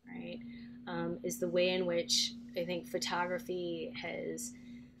 right, is the way in which I think photography has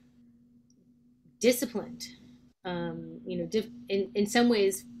disciplined. In some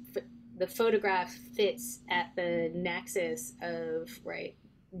ways, the photograph fits at the nexus of, right,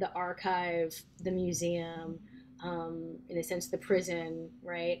 the archive, the museum, in a sense, the prison,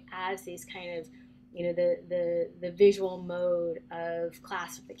 right, as these kind of, the visual mode of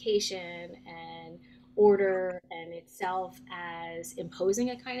classification and order, and itself as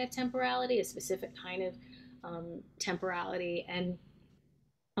imposing a kind of temporality, a specific kind of temporality. And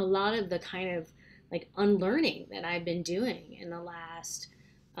a lot of the kind of like unlearning that I've been doing in the last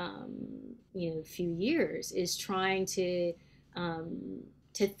few years is trying to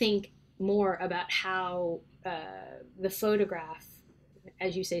think more about how the photograph,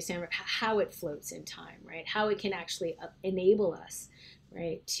 as you say, Sam, how it floats in time, right? How it can actually enable us,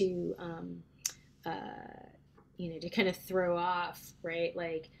 right, to to kind of throw off, right,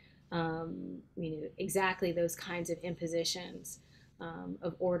 like exactly those kinds of impositions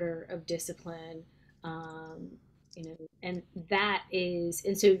of order, of discipline, and that is,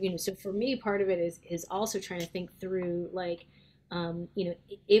 and so so for me, part of it is also trying to think through, like,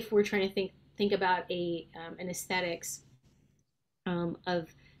 if we're trying to think about an aesthetics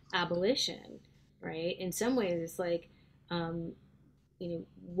of abolition, right? In some ways, it's like,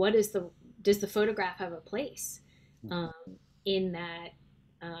 what is does the photograph have a place in that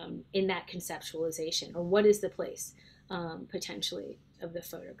conceptualization, or what is the place potentially of the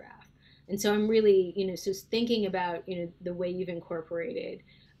photograph? And so I'm really, so thinking about, the way you've incorporated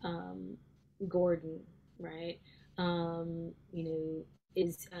Gordon, right?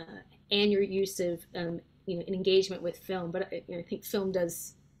 Is and your use of an engagement with film, but I think film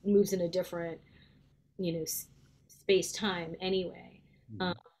moves in a different space time anyway.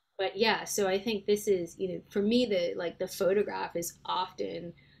 But yeah, so I think this is, for me, the photograph is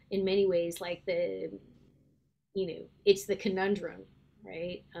often in many ways like it's the conundrum,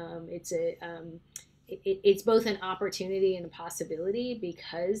 right? It's both an opportunity and a possibility,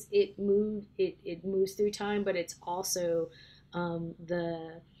 because it moves through time, but it's also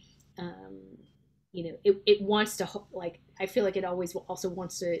it wants to, like, I feel like it always also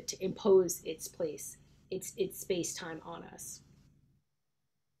wants to impose its place, its space time on us.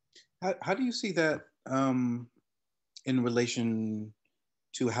 How do you see that in relation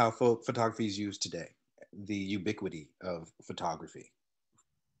to how photography is used today, the ubiquity of photography?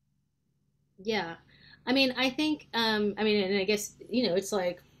 Yeah, I mean, I think, and I guess, it's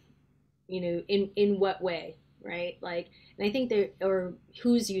like, in what way, right? Like, and I think or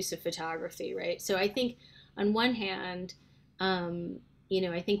whose use of photography, right? So I think on one hand,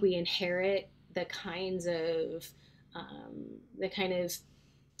 I think we inherit the kind of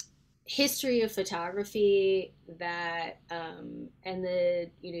history of photography that, and the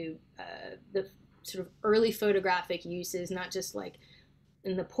sort of early photographic uses, not just like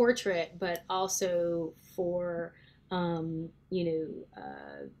in the portrait, but also for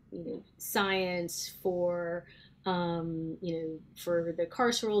science, for for the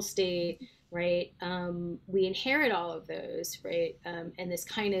carceral state, right? We inherit all of those, right? And this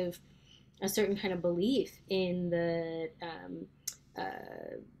kind of a certain kind of belief in the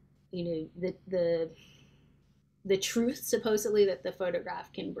the truth supposedly that the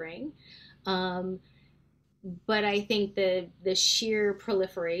photograph can bring. But I think the sheer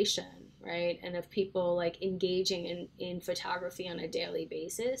proliferation, right, and of people like engaging in photography on a daily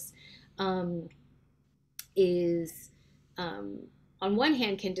basis is, on one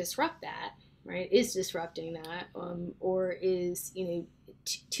hand, can disrupt that, right, is disrupting that, or is,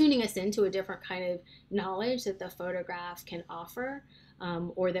 tuning us into a different kind of knowledge that the photograph can offer,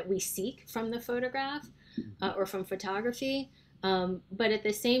 or that we seek from the photograph, or from photography. But at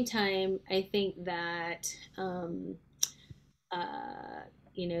the same time, I think that,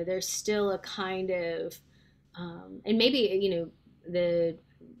 there's still a kind of, and maybe,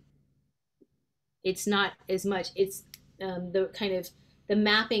 it's not as much, it's the kind of the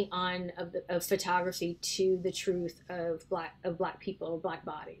mapping on of photography to the truth of black people, black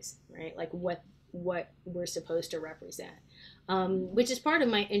bodies, right? Like what we're supposed to represent, which is part of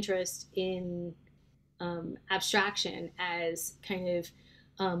my interest in abstraction as kind of,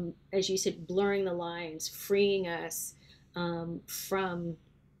 as you said, blurring the lines, freeing us from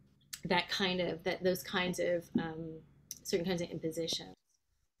those kinds of certain kinds of impositions.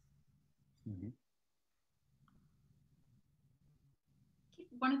 Mm-hmm.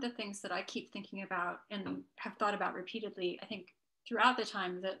 One of the things that I keep thinking about and have thought about repeatedly, I think throughout the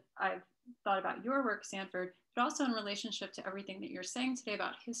time that I've thought about your work, Sanford, but also in relationship to everything that you're saying today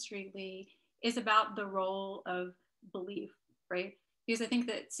about history, Leigh, is about the role of belief, right? Because I think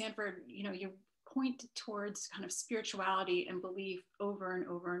that Sanford, you point towards kind of spirituality and belief over and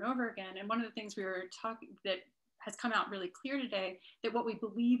over and over again. And one of the things we were talking that has come out really clear today, that what we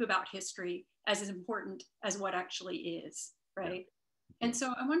believe about history as important as what actually is, right? Yeah. And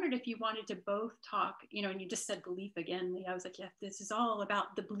so I wondered if you wanted to both talk, and you just said belief again, Leigh. I was like, yeah, this is all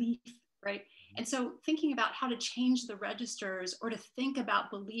about the belief, right? And so thinking about how to change the registers or to think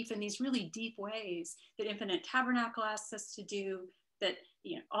about belief in these really deep ways that Infinite Tabernacle asks us to do, that,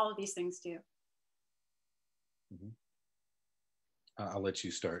 all of these things do. Mm-hmm. I'll let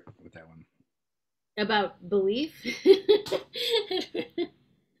you start with that one. About belief?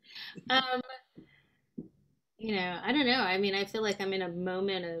 I don't know. I mean, I feel like I'm in a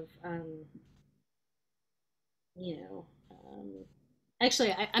moment of,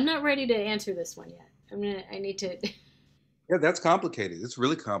 actually, I'm not ready to answer this one yet. I need to. Yeah, that's complicated. It's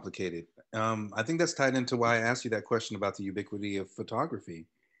really complicated. I think that's tied into why I asked you that question about the ubiquity of photography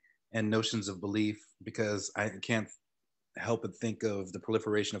and notions of belief, because I can't help but think of the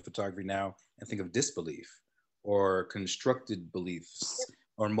proliferation of photography now and think of disbelief or constructed beliefs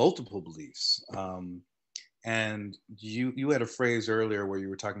or multiple beliefs. And you had a phrase earlier where you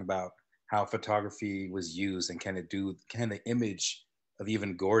were talking about how photography was used, and can the image of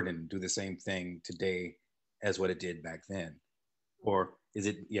even Gordon do the same thing today as what it did back then? Or is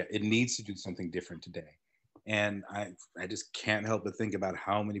it, it needs to do something different today. And I just can't help but think about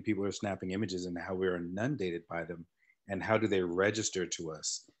how many people are snapping images and how we're inundated by them, and how do they register to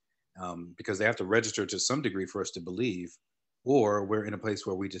us? Because they have to register to some degree for us to believe, or we're in a place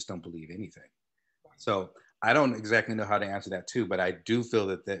where we just don't believe anything. So I don't exactly know how to answer that too, but I do feel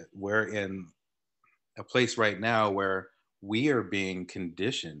that we're in a place right now where we are being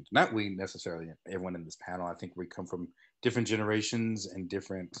conditioned, not we necessarily, everyone in this panel. I think we come from different generations and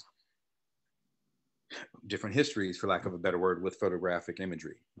different histories, for lack of a better word, with photographic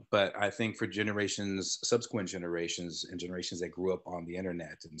imagery. But I think for subsequent generations, and generations that grew up on the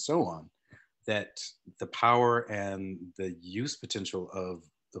internet and so on, that the power and the use potential of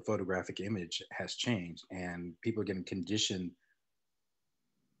the photographic image has changed, and people are getting conditioned.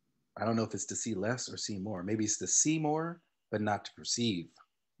 I don't know if it's to see less or see more. Maybe it's to see more, but not to perceive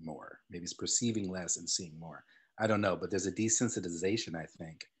more. Maybe it's perceiving less and seeing more. I don't know, but there's a desensitization, I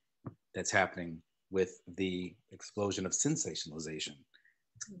think, that's happening with the explosion of sensationalization.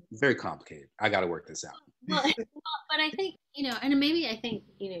 It's very complicated. I got to work this out. Well, but I think, and maybe I think,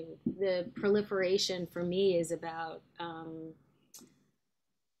 the proliferation for me is about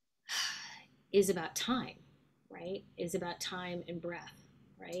time, right? Is about time and breath,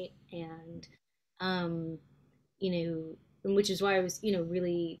 right? And, which is why I was,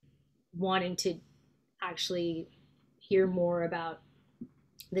 really wanting to actually hear more about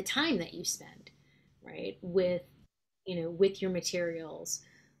the time that you spend, right, with your materials,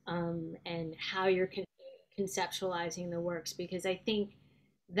 and how you're conceptualizing the works, because I think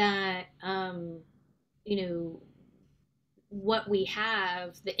that what we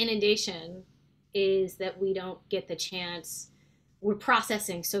have, the inundation, is that we don't get the chance. We're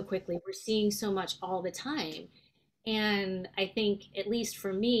processing so quickly, we're seeing so much all the time, and I think, at least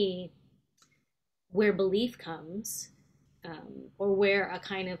for me, where belief comes, or where a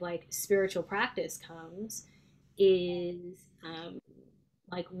kind of like spiritual practice comes, is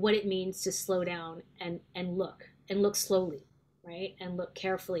like what it means to slow down and look slowly, right, and look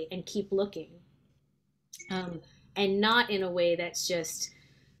carefully and keep looking, and not in a way that's just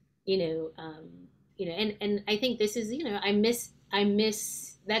and I think this is, I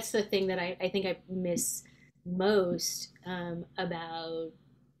miss that's the thing that I think I miss most, about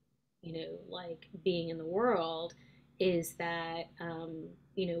like being in the world, is that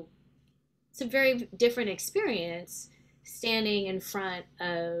it's a very different experience standing in front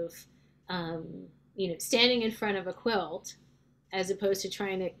of a quilt, as opposed to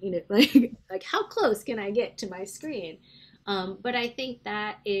trying to like how close can I get to my screen. But I think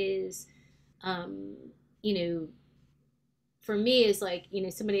that is for me, is like,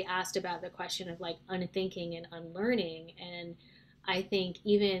 somebody asked about the question of like unthinking and unlearning, and I think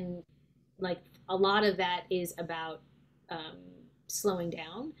even like a lot of that is about slowing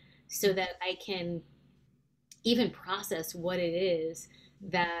down, so that I can even process what it is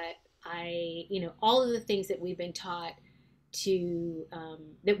that all of the things that we've been taught to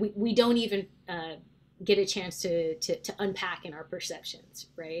that we don't even get a chance to unpack in our perceptions,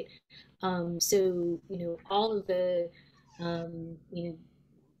 right? So all of the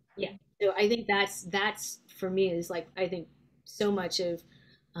yeah. So I think that's for me is like I think so much of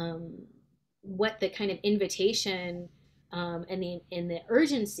um, what the kind of invitation and the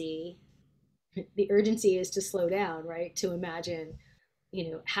urgency, the urgency is to slow down, right? To imagine,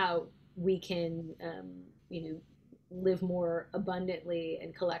 how we can, live more abundantly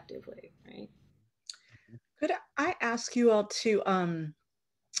and collectively, right? Could I ask you all to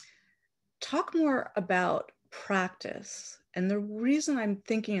talk more about practice? And the reason I'm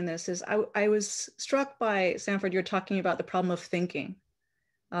thinking in this is I was struck by, Sanford, you're talking about the problem of thinking.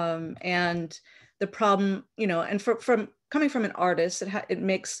 And the problem, and from coming from an artist, it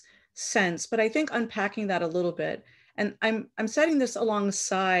makes sense. But I think unpacking that a little bit, and I'm setting this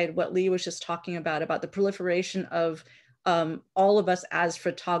alongside what Leigh was just talking about the proliferation of all of us as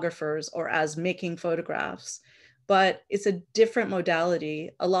photographers or as making photographs. But it's a different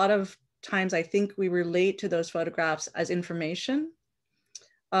modality. A lot of times I think we relate to those photographs as information.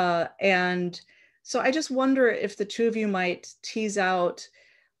 And so I just wonder if the two of you might tease out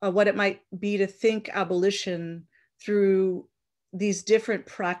what it might be to think abolition through these different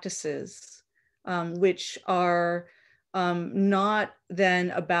practices, which are not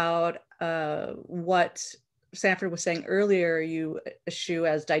then about what Sanford was saying earlier, you eschew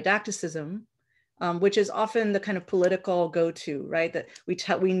as didacticism, which is often the kind of political go-to, right? That we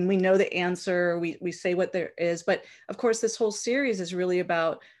know the answer, we say what there is, but of course this whole series is really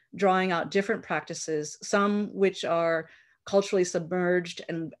about drawing out different practices, some which are culturally submerged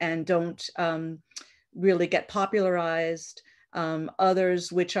and don't really get popularized,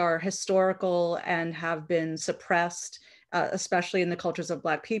 others which are historical and have been suppressed, especially in the cultures of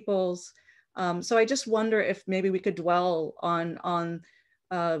Black peoples. So I just wonder if maybe we could dwell on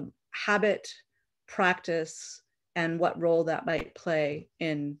habit, practice, and what role that might play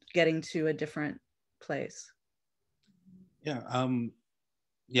in getting to a different place. Yeah.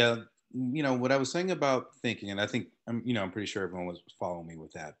 Yeah. What I was saying about thinking, and I think, I'm pretty sure everyone was following me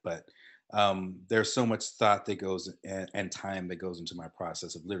with that, but there's so much thought that goes and time that goes into my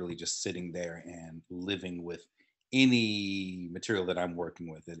process of literally just sitting there and living with any material that I'm working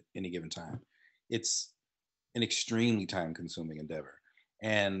with at any given time. It's an extremely time consuming endeavor.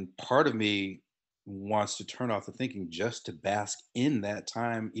 And part of me wants to turn off the thinking just to bask in that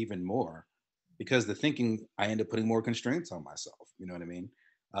time even more, because the thinking, I end up putting more constraints on myself. You know what I mean?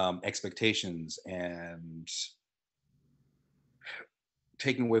 Expectations and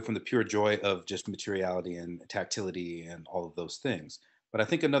taking away from the pure joy of just materiality and tactility and all of those things. But I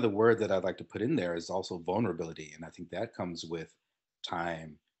think another word that I'd like to put in there is also vulnerability. And I think that comes with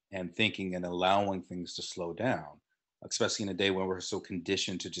time and thinking and allowing things to slow down, especially in a day when we're so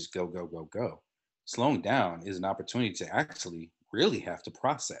conditioned to just go, go, go, go. Slowing down is an opportunity to actually really have to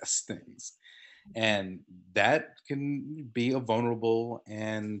process things. And that can be a vulnerable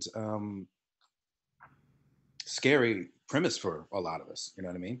and scary premise for a lot of us. You know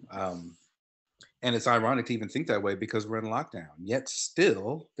what I mean? And it's ironic to even think that way because we're in lockdown. Yet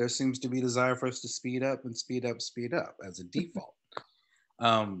still, there seems to be a desire for us to speed up and speed up, speed up as a default.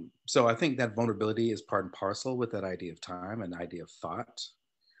 So I think that vulnerability is part and parcel with that idea of time and idea of thought.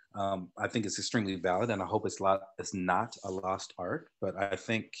 I think it's extremely valid, and I hope it's not a lost art. But I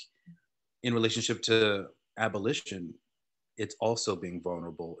think in relationship to abolition, it's also being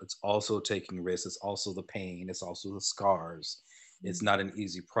vulnerable. It's also taking risks. It's also the pain. It's also the scars. It's not an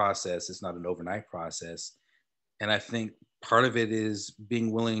easy process. It's not an overnight process. And I think part of it is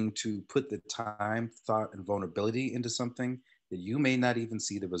being willing to put the time, thought, and vulnerability into something that you may not even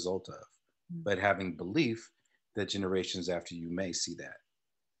see the result of, but having belief that generations after you may see that.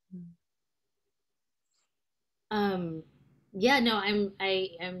 Yeah, no, I'm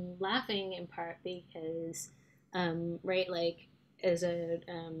laughing in part because right, like as a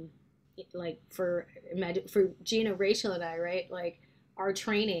like for imagine for Gina, Rachel, and I, right, like our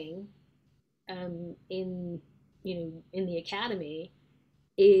training in in the academy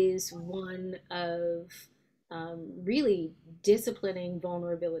is one of really disciplining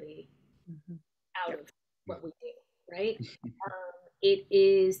vulnerability out of what we do, right? It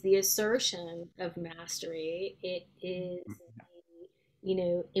is the assertion of mastery. It is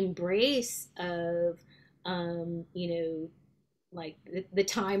the, embrace of, like the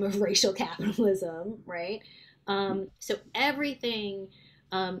time of racial capitalism, right? So everything,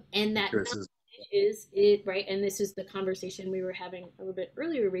 and that is it, right? And this is the conversation we were having a little bit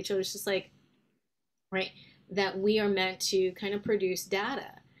earlier, Rachel. It's just like, right, that we are meant to kind of produce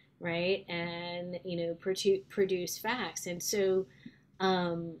data right? And, you know, produce facts. And so,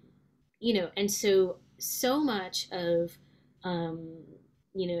 you know, and so much of,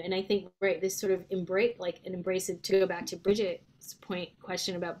 you know, and I think, right, this sort of embrace it, to go back to Bridget's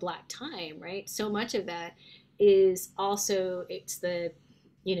question about Black time, right? So much of that is also, it's the,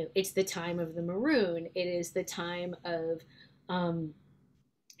 you know, it's the time of the maroon. It is the time of,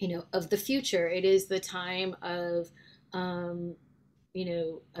 you know, of the future. It is the time of, you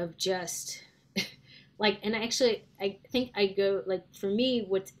know, of just like, and actually, I think I go, like, for me,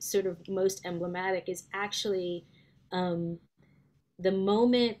 what's sort of most emblematic is actually, the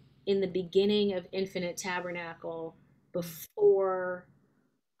moment in the beginning of Infinite Tabernacle, before,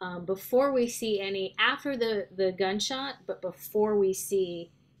 before we see any, after the gunshot, but before we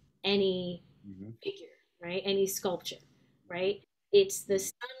see any figure, right? Any sculpture, right? It's the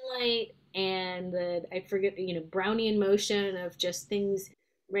sunlight and the, I forget, you know, Brownian motion of just things,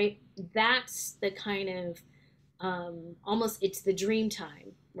 right? That's the kind of, almost, it's the dream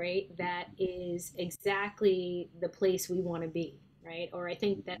time, right? That is exactly the place we want to be, right? Or I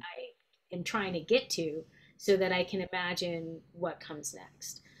think that I am trying to get to, so that I can imagine what comes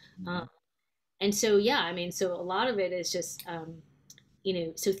next. And so, yeah, I mean, so a lot of it is just, you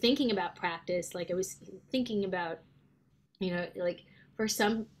know, so thinking about practice, like I was thinking about, you know, like for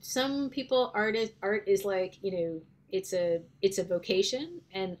some people, art is like, you know, it's a vocation,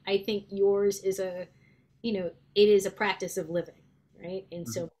 and I think yours is a, you know, it is a practice of living, right? In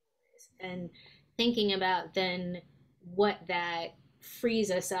so many ways. And thinking about then what that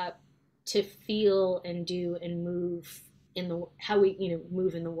frees us up to feel and do and move in the, how we, you know,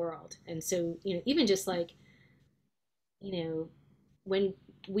 move in the world. And so, you know, even just like, you know, when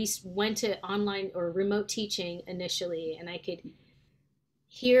we went to online or remote teaching initially, and I could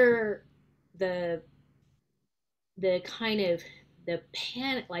hear the kind of the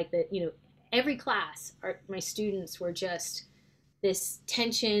panic, like the, you know, every class, my students were just this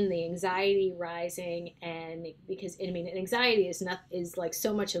tension, the anxiety rising. And because, I mean, anxiety is not, is like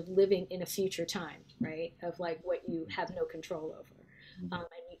so much of living in a future time, right? Of like what you have no control over,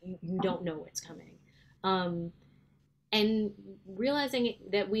 and you don't know what's coming, and realizing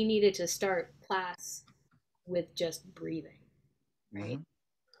that we needed to start class with just breathing, right?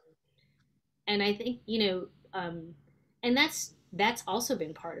 And I think, you know, and that's also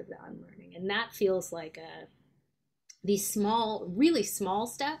been part of the unlearning, and that feels like these small, really small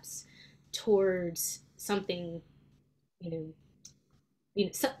steps towards something, you know,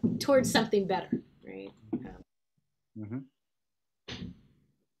 towards something better, right?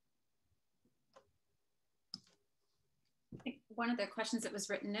 I think one of the questions that was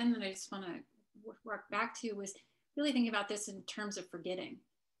written in that I just want to work back to was really thinking about this in terms of forgetting.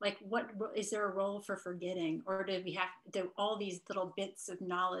 Like, what is there a role for forgetting, or do all these little bits of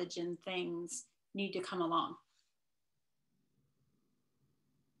knowledge and things need to come along?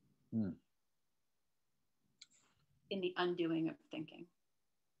 In the undoing of thinking.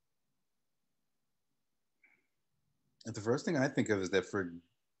 And the first thing I think of is that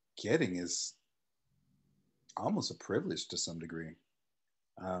forgetting is almost a privilege to some degree.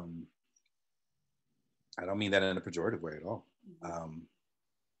 I don't mean that in a pejorative way at all.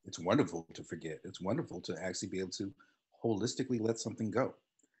 It's wonderful to forget. It's wonderful to actually be able to holistically let something go.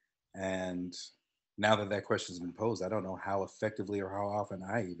 And now that that question has been posed, I don't know how effectively or how often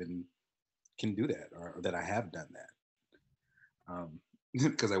I even can do that, or that I have done that.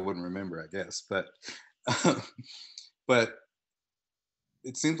 Because I wouldn't remember, I guess. But but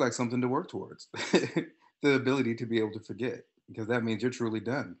it seems like something to work towards. The ability to be able to forget, because that means you're truly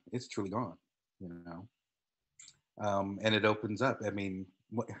done. It's truly gone, you know. And it opens up. I mean,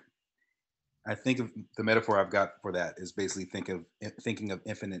 I think of the metaphor I've got for that is basically thinking of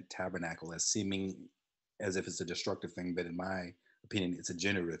infinite tabernacle as seeming as if it's a destructive thing, but in my opinion, it's a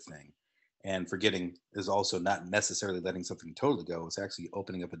generative thing. And forgetting is also not necessarily letting something totally go. It's actually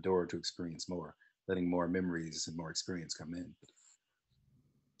opening up a door to experience more, letting more memories and more experience come in.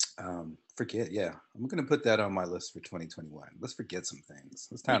 Forget, yeah. I'm going to put that on my list for 2021. Let's forget some things.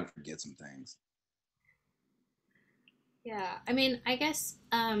 It's time to forget some things. Yeah, I mean, I guess,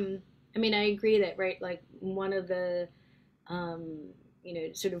 I mean, I agree that, right, like one of the, you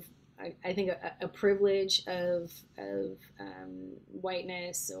know, sort of, I think a privilege of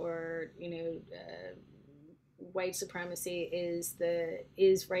whiteness, or, you know, white supremacy is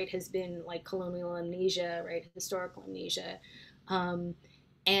right, has been like colonial amnesia, right, historical amnesia,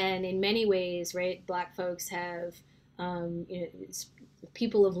 and in many ways, right, Black folks have, you know, it's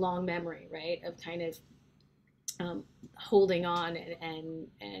people of long memory, right, of kind of holding on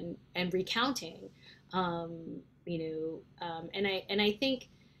and recounting, you know, and I think,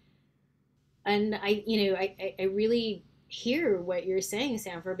 I really hear what you're saying,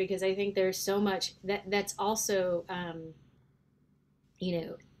 Sanford, because I think there's so much that's also,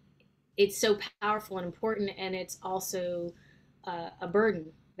 it's so powerful and important, and it's also a burden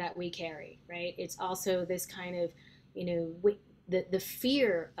that we carry, right? It's also this kind of, the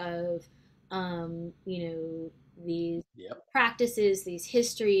fear of, these practices, these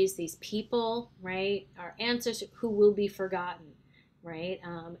histories, these people, right? Our ancestors who will be forgotten, right?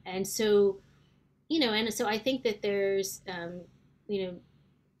 And so I think that there's,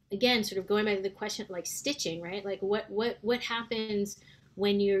 again, sort of going back to the question, like stitching, right? Like what happens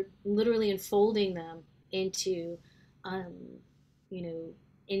when you're literally enfolding them into, um,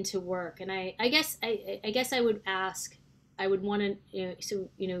 into work? And I guess I would ask, I would want to,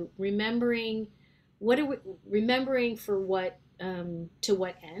 remembering, what are we remembering for, what, to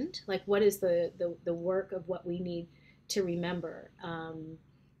what end? Like, what is the work of what we need to remember?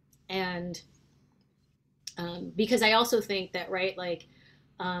 And because I also think that, right, like,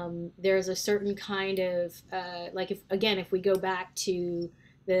 there's a certain kind of, like, if we go back to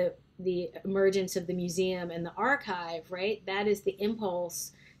the emergence of the museum and the archive, right, that is the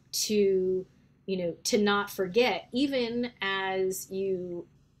impulse to, to not forget, even as you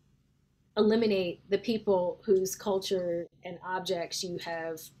eliminate the people whose culture and objects you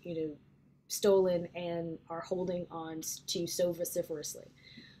have, stolen and are holding on to so vociferously.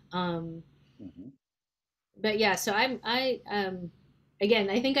 But yeah, so again,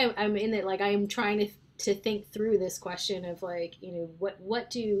 I think I'm in it, like, I'm trying to think through this question of, like, what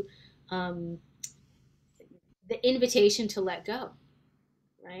do, the invitation to let go,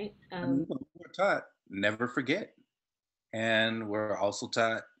 right? We're taught never forget, and we're also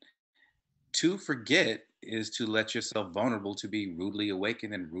taught to forget is to let yourself vulnerable to be rudely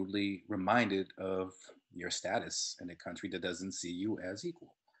awakened and rudely reminded of your status in a country that doesn't see you as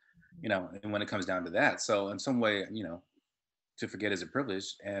equal. And when it comes down to that, so in some way, to forget is a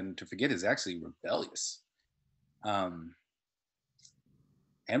privilege, and to forget is actually rebellious, and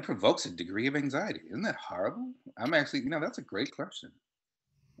provokes a degree of anxiety. Isn't that horrible? I'm actually, that's a great question.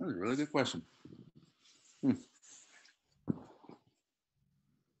 That's a really good question.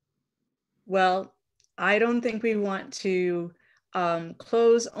 Well, I don't think we want to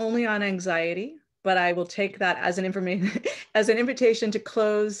close only on anxiety, but I will take that as an as an invitation to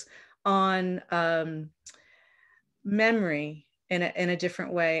close on memory in a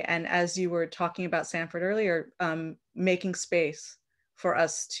different way. And as you were talking about, Sanford, earlier, making space for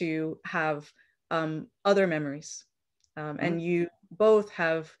us to have other memories. And you both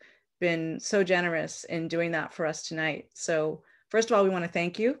have been so generous in doing that for us tonight. So first of all, we want to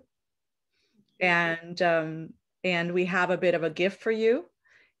thank you. And we have a bit of a gift for you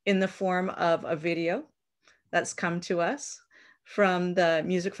in the form of a video that's come to us from the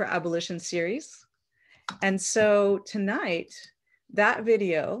Music for Abolition series. And so tonight, that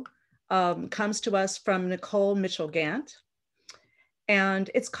video comes to us from Nicole Mitchell-Gant, and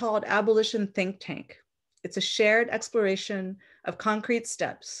it's called Abolition Think Tank. It's a shared exploration of concrete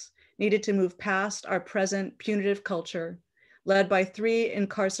steps needed to move past our present punitive culture, led by 3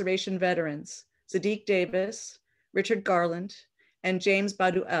 incarceration veterans, Sadiq Davis, Richard Garland, and James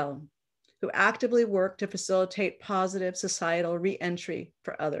Baduel, who actively work to facilitate positive societal re-entry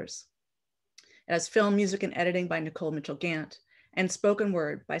for others. It has film, music, and editing by Nicole Mitchell-Gant, and spoken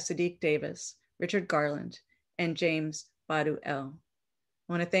word by Sadiq Davis, Richard Garland, and James Baduel.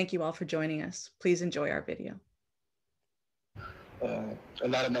 I want to thank you all for joining us. Please enjoy our video. A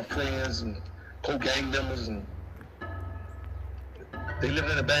lot of my friends and co-gang members, and they live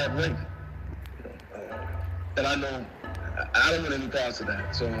in a bad way. And I know I don't want any parts of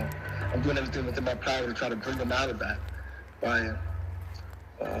that. So I'm doing everything within my power to try to bring them out of that by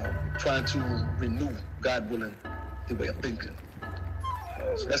trying to renew, God willing, the way of thinking.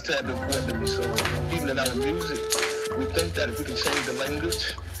 So that's terribly important to me. So even in our music, we think that if we can change the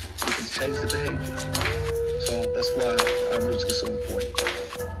language, we can change the behavior. So that's why our music is so important.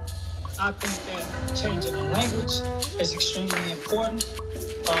 I think that changing the language is extremely important.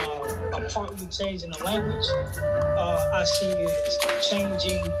 A part with changing the language, I see it as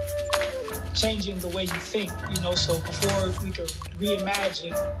changing the way you think, so before we could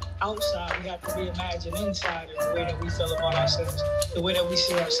reimagine outside, we have to reimagine inside in the way that we feel about ourselves, the way that we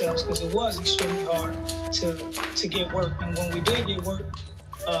see ourselves, because it was extremely hard to get work. And when we did get work,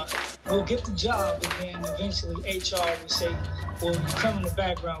 we'll get the job, but then eventually HR would say, well, your criminal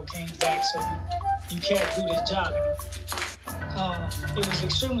background came back, so you can't do this job anymore. It was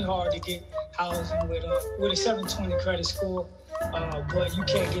extremely hard to get housing with a 720 credit score. but you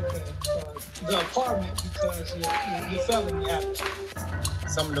can't get the apartment because your felony happened.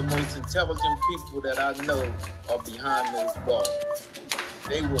 Some of the most intelligent people that I know are behind those walls.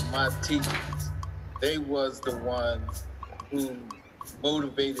 They were my teachers. They was the ones who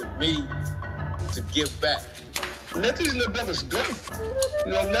motivated me to give back. Let these little brothers go.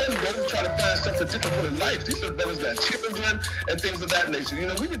 You know, let them go and try to find something different for their life. These little brothers got children and things of that nature. You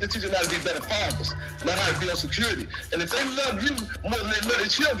know, we need to teach them how to be better fathers, not how to be on security. And if they love you more than they love their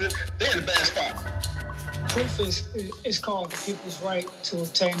children, they're the bad father. Proof is called the people's right to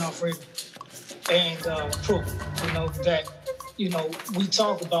obtain our freedom. And proof, you know, that, you know, we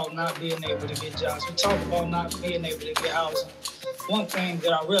talk about not being able to get jobs. We talk about not being able to get housing. One thing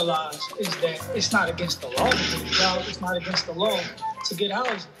that I realized is that it's not against the law to get a job. It's not against the law to get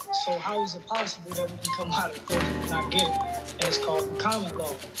housing. So how is it possible that we can come out of prison and not get it? And it's called the common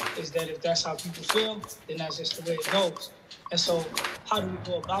law, is that if that's how people feel, then that's just the way it goes. And so how do we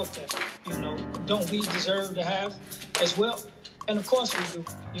go about that? You know, don't we deserve to have as well? And of course we do,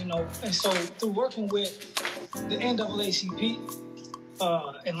 you know. And so through working with the NAACP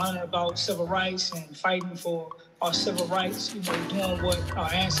and learning about civil rights and fighting for our civil rights, you know, doing what our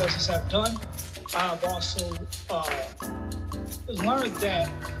ancestors have done, I've also learned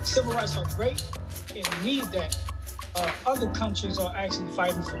that civil rights are great and we need that. Other countries are actually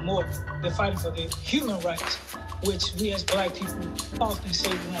fighting for more. They're fighting for their human rights, which we as Black people often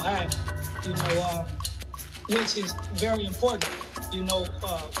say we don't have, you know, which is very important. You know,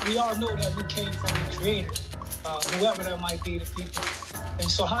 we all know that we came from the Creator, whoever that might be to people. And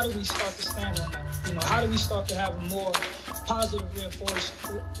so how do we start to stand on that? You know, how do we start to have a more positive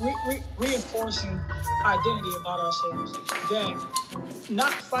reinforcing identity about ourselves? That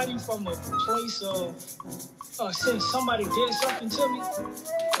not fighting from a place of since somebody did something to me,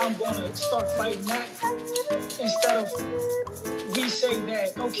 I'm going to start fighting that, instead of we say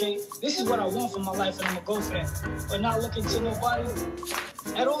that, okay, this is what I want for my life and I'm going to go for that. But not looking to nobody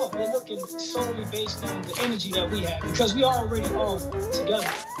at all. We're looking solely based on the energy that we have, because we already are together.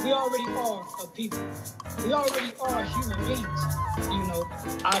 We already are a people. We already are human beings. You know,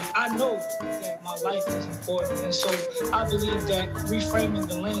 I know that my life is important. And so I believe that reframing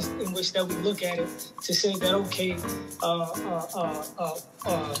the lens in which that we look at it to say that, okay,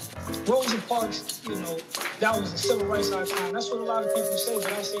 Rosa Parks, you know, that was a civil rights icon. That's what a lot of people say,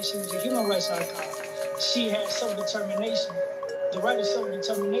 but I say she was a human rights icon. She had self-determination. The right of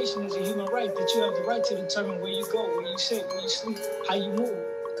self-determination is a human right, that you have the right to determine where you go, where you sit, where you sleep, how you move.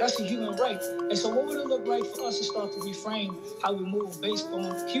 That's a human right. And so what would it look like for us to start to reframe how we move based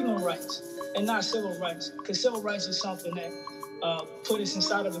on human rights and not civil rights? Because civil rights is something that put us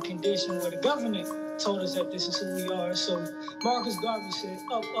inside of a condition where the government told us that this is who we are. So Marcus Garvey said,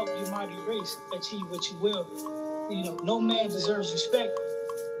 up, your mighty race, achieve what you will. You know, no man deserves respect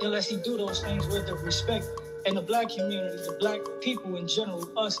unless he do those things with the respect. And the Black community, the Black people in general,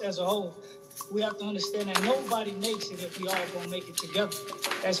 us as a whole, we have to understand that nobody makes it if we all gonna make it together.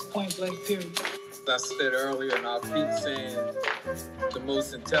 That's point blank, period. I said earlier, and I'll keep saying, some of the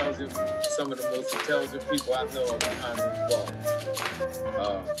most intelligent people I know are behind the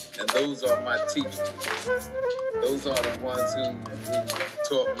wall. And those are my teachers. Those are the ones who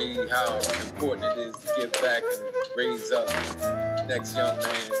taught me how important it is to give back and raise up the next young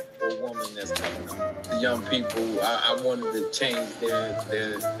man or woman that's coming up. The young people, I wanted to change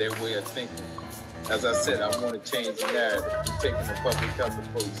their way of thinking. As I said, I want to change the narrative. I'm taking the public health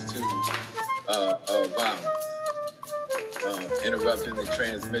approach to violence, interrupting the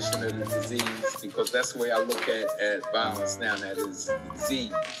transmission of the disease, because that's the way I look at violence now, that is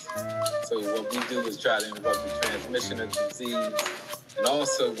disease. So what we do is try to interrupt the transmission of the disease. And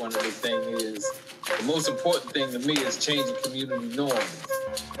also one of the things is, the most important thing to me is changing community norms.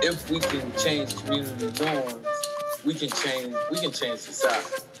 If we can change community norms, we can change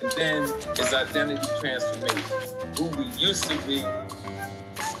society. And then it's identity transformation. Who we used to be,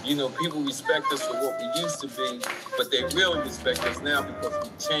 you know, people respect us for what we used to be, but they really respect us now because we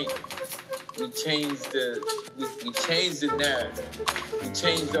changed. We changed the narrative. We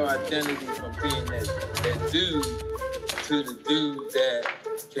changed our identity from being that dude to the dude that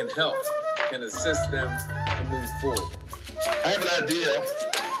can help, can assist them to move forward. I have an idea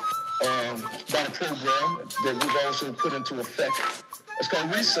about a program that we've also put into effect. It's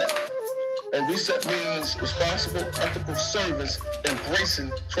called Reset. And Reset means responsible, ethical service,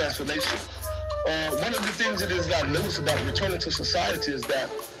 embracing transformation. One of the things that is that I noticed about returning to society is that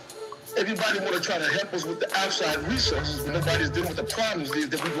everybody want to try to help us with the outside resources, but nobody's dealing with the problems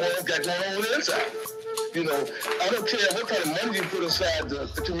that we all got going on the inside. You know, I don't care what kind of money you put aside the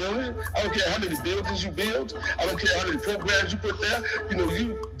community. I don't care how many buildings you build. I don't care how many programs you put there. You know,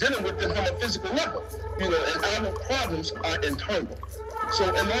 you dealing with them from a physical level. You know, and our problems are internal. So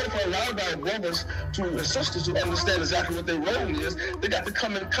in order for a lot of our brothers and sisters to understand exactly what their role is, they got to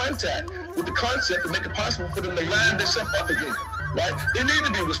come in contact with the concept and make it possible for them to line themselves up again. Right? They need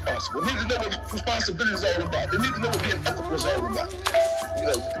to be responsible. They need to know what responsibility is all about. They need to know what being ethical is all about. You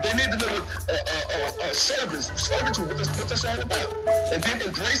know, they need to know what servitude, what that's all about. And then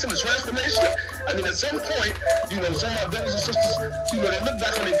embracing the transformation. I mean, at some point, you know, some of our brothers and sisters, you know, they look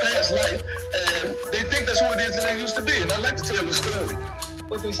back on their past life and they think that's who it is that they used to be. And I like to tell the story.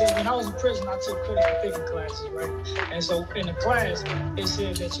 What they said, when I was in prison, I took critical thinking classes, right? And so in the class, it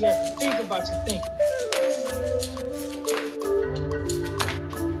said that you have to think about your thinking.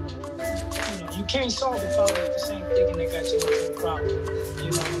 You know, you can't solve the problem with the same thinking that got you into the problem.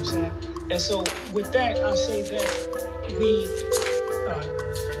 You know what I'm saying? And so with that, I say that we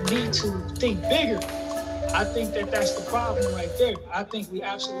need to think bigger. I think that that's the problem right there. I think we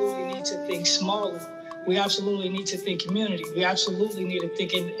absolutely need to think smaller. We absolutely need to think community. We absolutely need to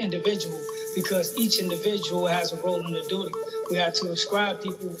think individual, because each individual has a role in the duty. We have to ascribe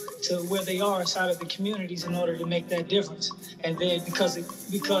people to where they are inside of the communities in order to make that difference. And then because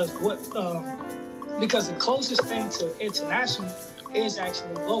the closest thing to international is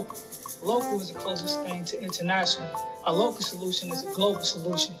actually local. Local is the closest thing to international. A local solution is a global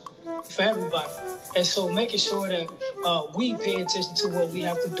solution for everybody. And so making sure that we pay attention to what we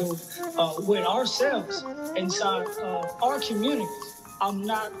have to do with ourselves inside our communities. I'm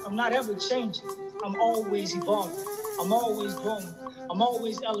not ever changing. I'm always evolving. I'm always growing. I'm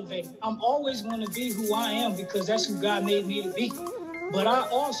always elevating. I'm always going to be who I am because that's who God made me to be. But I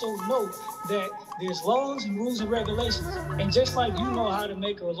also know that there's laws and rules and regulations. And just like you know how to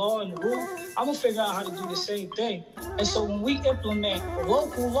make a law and a rule, I'm going to figure out how to do the same thing. And so when we implement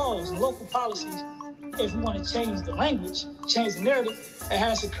local laws and local policies, if we want to change the language, change the narrative, it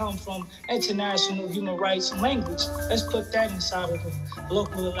has to come from international human rights language. Let's put that inside of the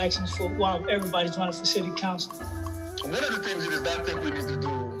local elections for while everybody's running for city council. One of the things that I think we need to do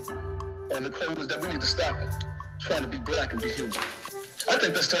on the code is that we need to stop trying to be black and be human. I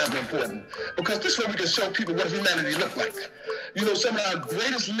think that's terribly important because this way we can show people what humanity look like. You know, some of our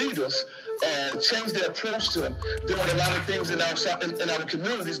greatest leaders changed their approach to doing a lot of things in our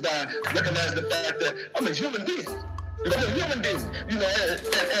communities by recognizing the fact that I'm a human being. You know, I'm a human being. You know,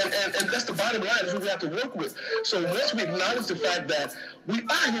 and that's the bottom line is what we have to work with. So once we acknowledge the fact that we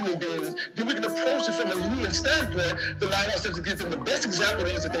are human beings, then we can approach it from a human standpoint to allow ourselves to give them the best example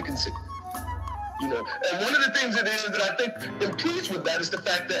it is that they can see. You know, and one of the things that I think impedes with that is the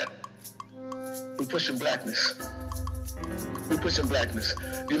fact that we're pushing blackness. We're pushing blackness,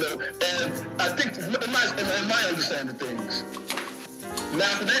 you know, and I think in my understanding of things,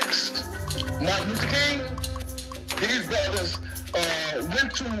 Malcolm X, Martin Luther King, these brothers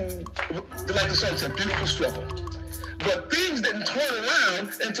went to, like the song said, beautiful struggle. But things didn't turn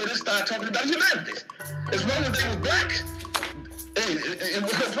around until they started talking about humanity. As long as they were black, hey, it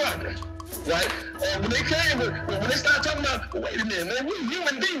was no problem. Right? When they came, when they started talking about, wait a minute, man, we're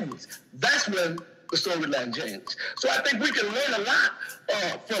human beings. That's when the storyline changed. So I think we can learn a lot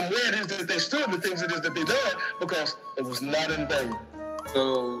from where it is that they stood and the things it is that they done because it was not in vain.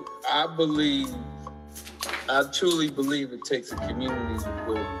 So I truly believe it takes a community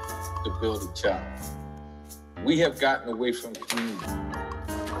to build a child. We have gotten away from community.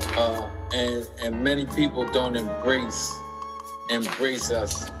 And many people don't embrace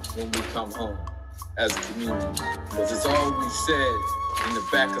us when we come home as a community. Because it's always said in the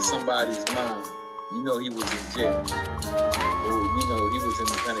back of somebody's mind, you know he was in jail. Or, you know, he was in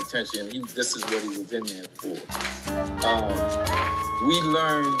the penitentiary and this is what he was in there for. We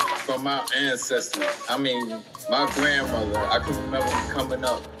learned from our ancestors. I mean, my grandmother, I can remember coming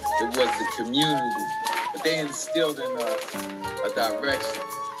up, it was the community. But they instilled in us a direction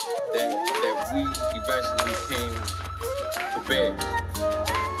that we eventually came to bear.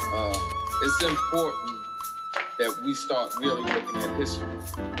 It's important that we start really looking at history.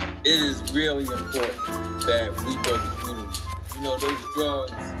 It is really important that we build a community. You know, those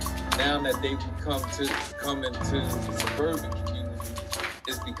drugs, now that they come into suburban communities,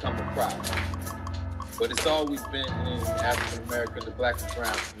 it's become a problem. But it's always been in African American, the black and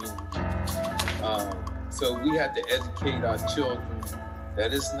brown community. So we have to educate our children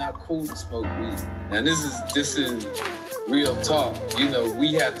that it's not cool to smoke weed. And this is real talk. You know,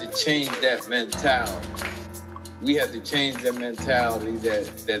 we have to change that mentality. We have to change that mentality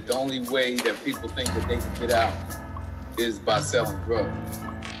that the only way that people think that they can get out is by selling drugs.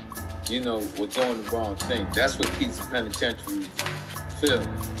 you know, were doing the wrong thing. That's what keeps the penitentiaries filled.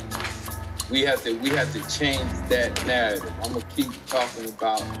 We have to change that narrative. I'm gonna keep talking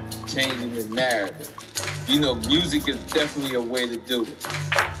about changing the narrative. You know, music is definitely a way to do it.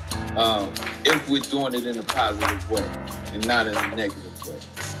 If we're doing it in a positive way and not in a negative way.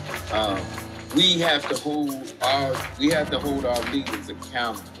 We have to hold our leaders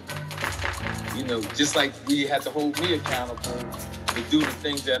accountable. You know, just like we have to hold me accountable to do the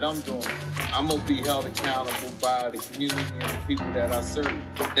things that I'm doing. I'm gonna be held accountable by the community and the people that I serve.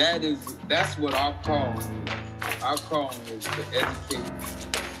 That's what our calling is. Our calling is to educate,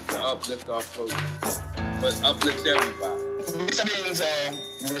 to uplift our folks, but uplift everybody. This means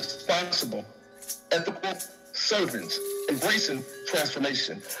responsible, ethical servants, embracing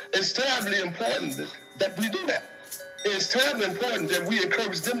transformation. It's terribly important that we do that. It's terribly important that we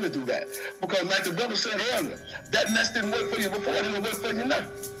encourage them to do that. Because like the brother said earlier, that mess didn't work for you before, it didn't work for you now.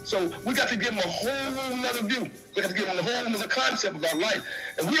 So we got to give them a whole nother view. We got to give them a whole nother concept about life.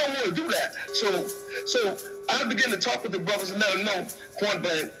 And we don't want to do that. So I begin to talk with the brothers and let them know, point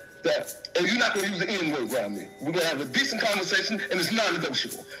blank, that, and you're not going to use the N-word around me. We're going to have a decent conversation, and it's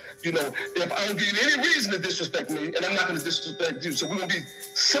non-negotiable. You know, if I don't give you any reason to disrespect me, and I'm not going to disrespect you, so we're going to be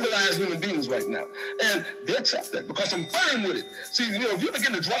civilized human beings right now. And they accept that because I'm fine with it. See, you know, if you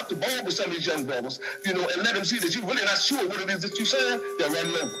begin to drop the ball with some of these young brothers, you know, and let them see that you're really not sure what it is that you're saying, they'll run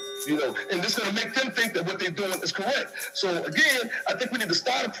over. You know, and this is going to make them think that what they're doing is correct. So again, I think we need to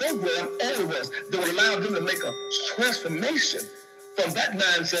start a program, all of us, that would allow them to make a transformation from that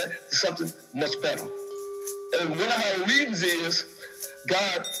mindset to something much better. And one of my reasons is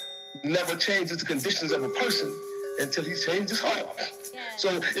God never changes the conditions of a person until he changes his heart. Yeah. So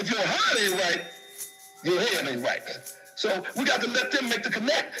if your heart ain't right, your head ain't right. So we got to let them make the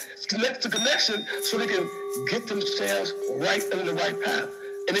connection so they can get themselves right on the right path.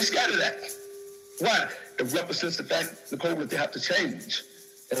 And they scatter that. Why? It represents the fact, Nicole, that they have to change,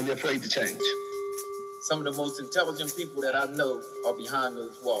 and they're afraid to change. Some of the most intelligent people that I know are behind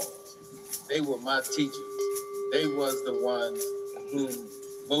those walls. They were my teachers. They was the ones who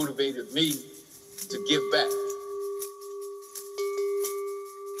motivated me to give back.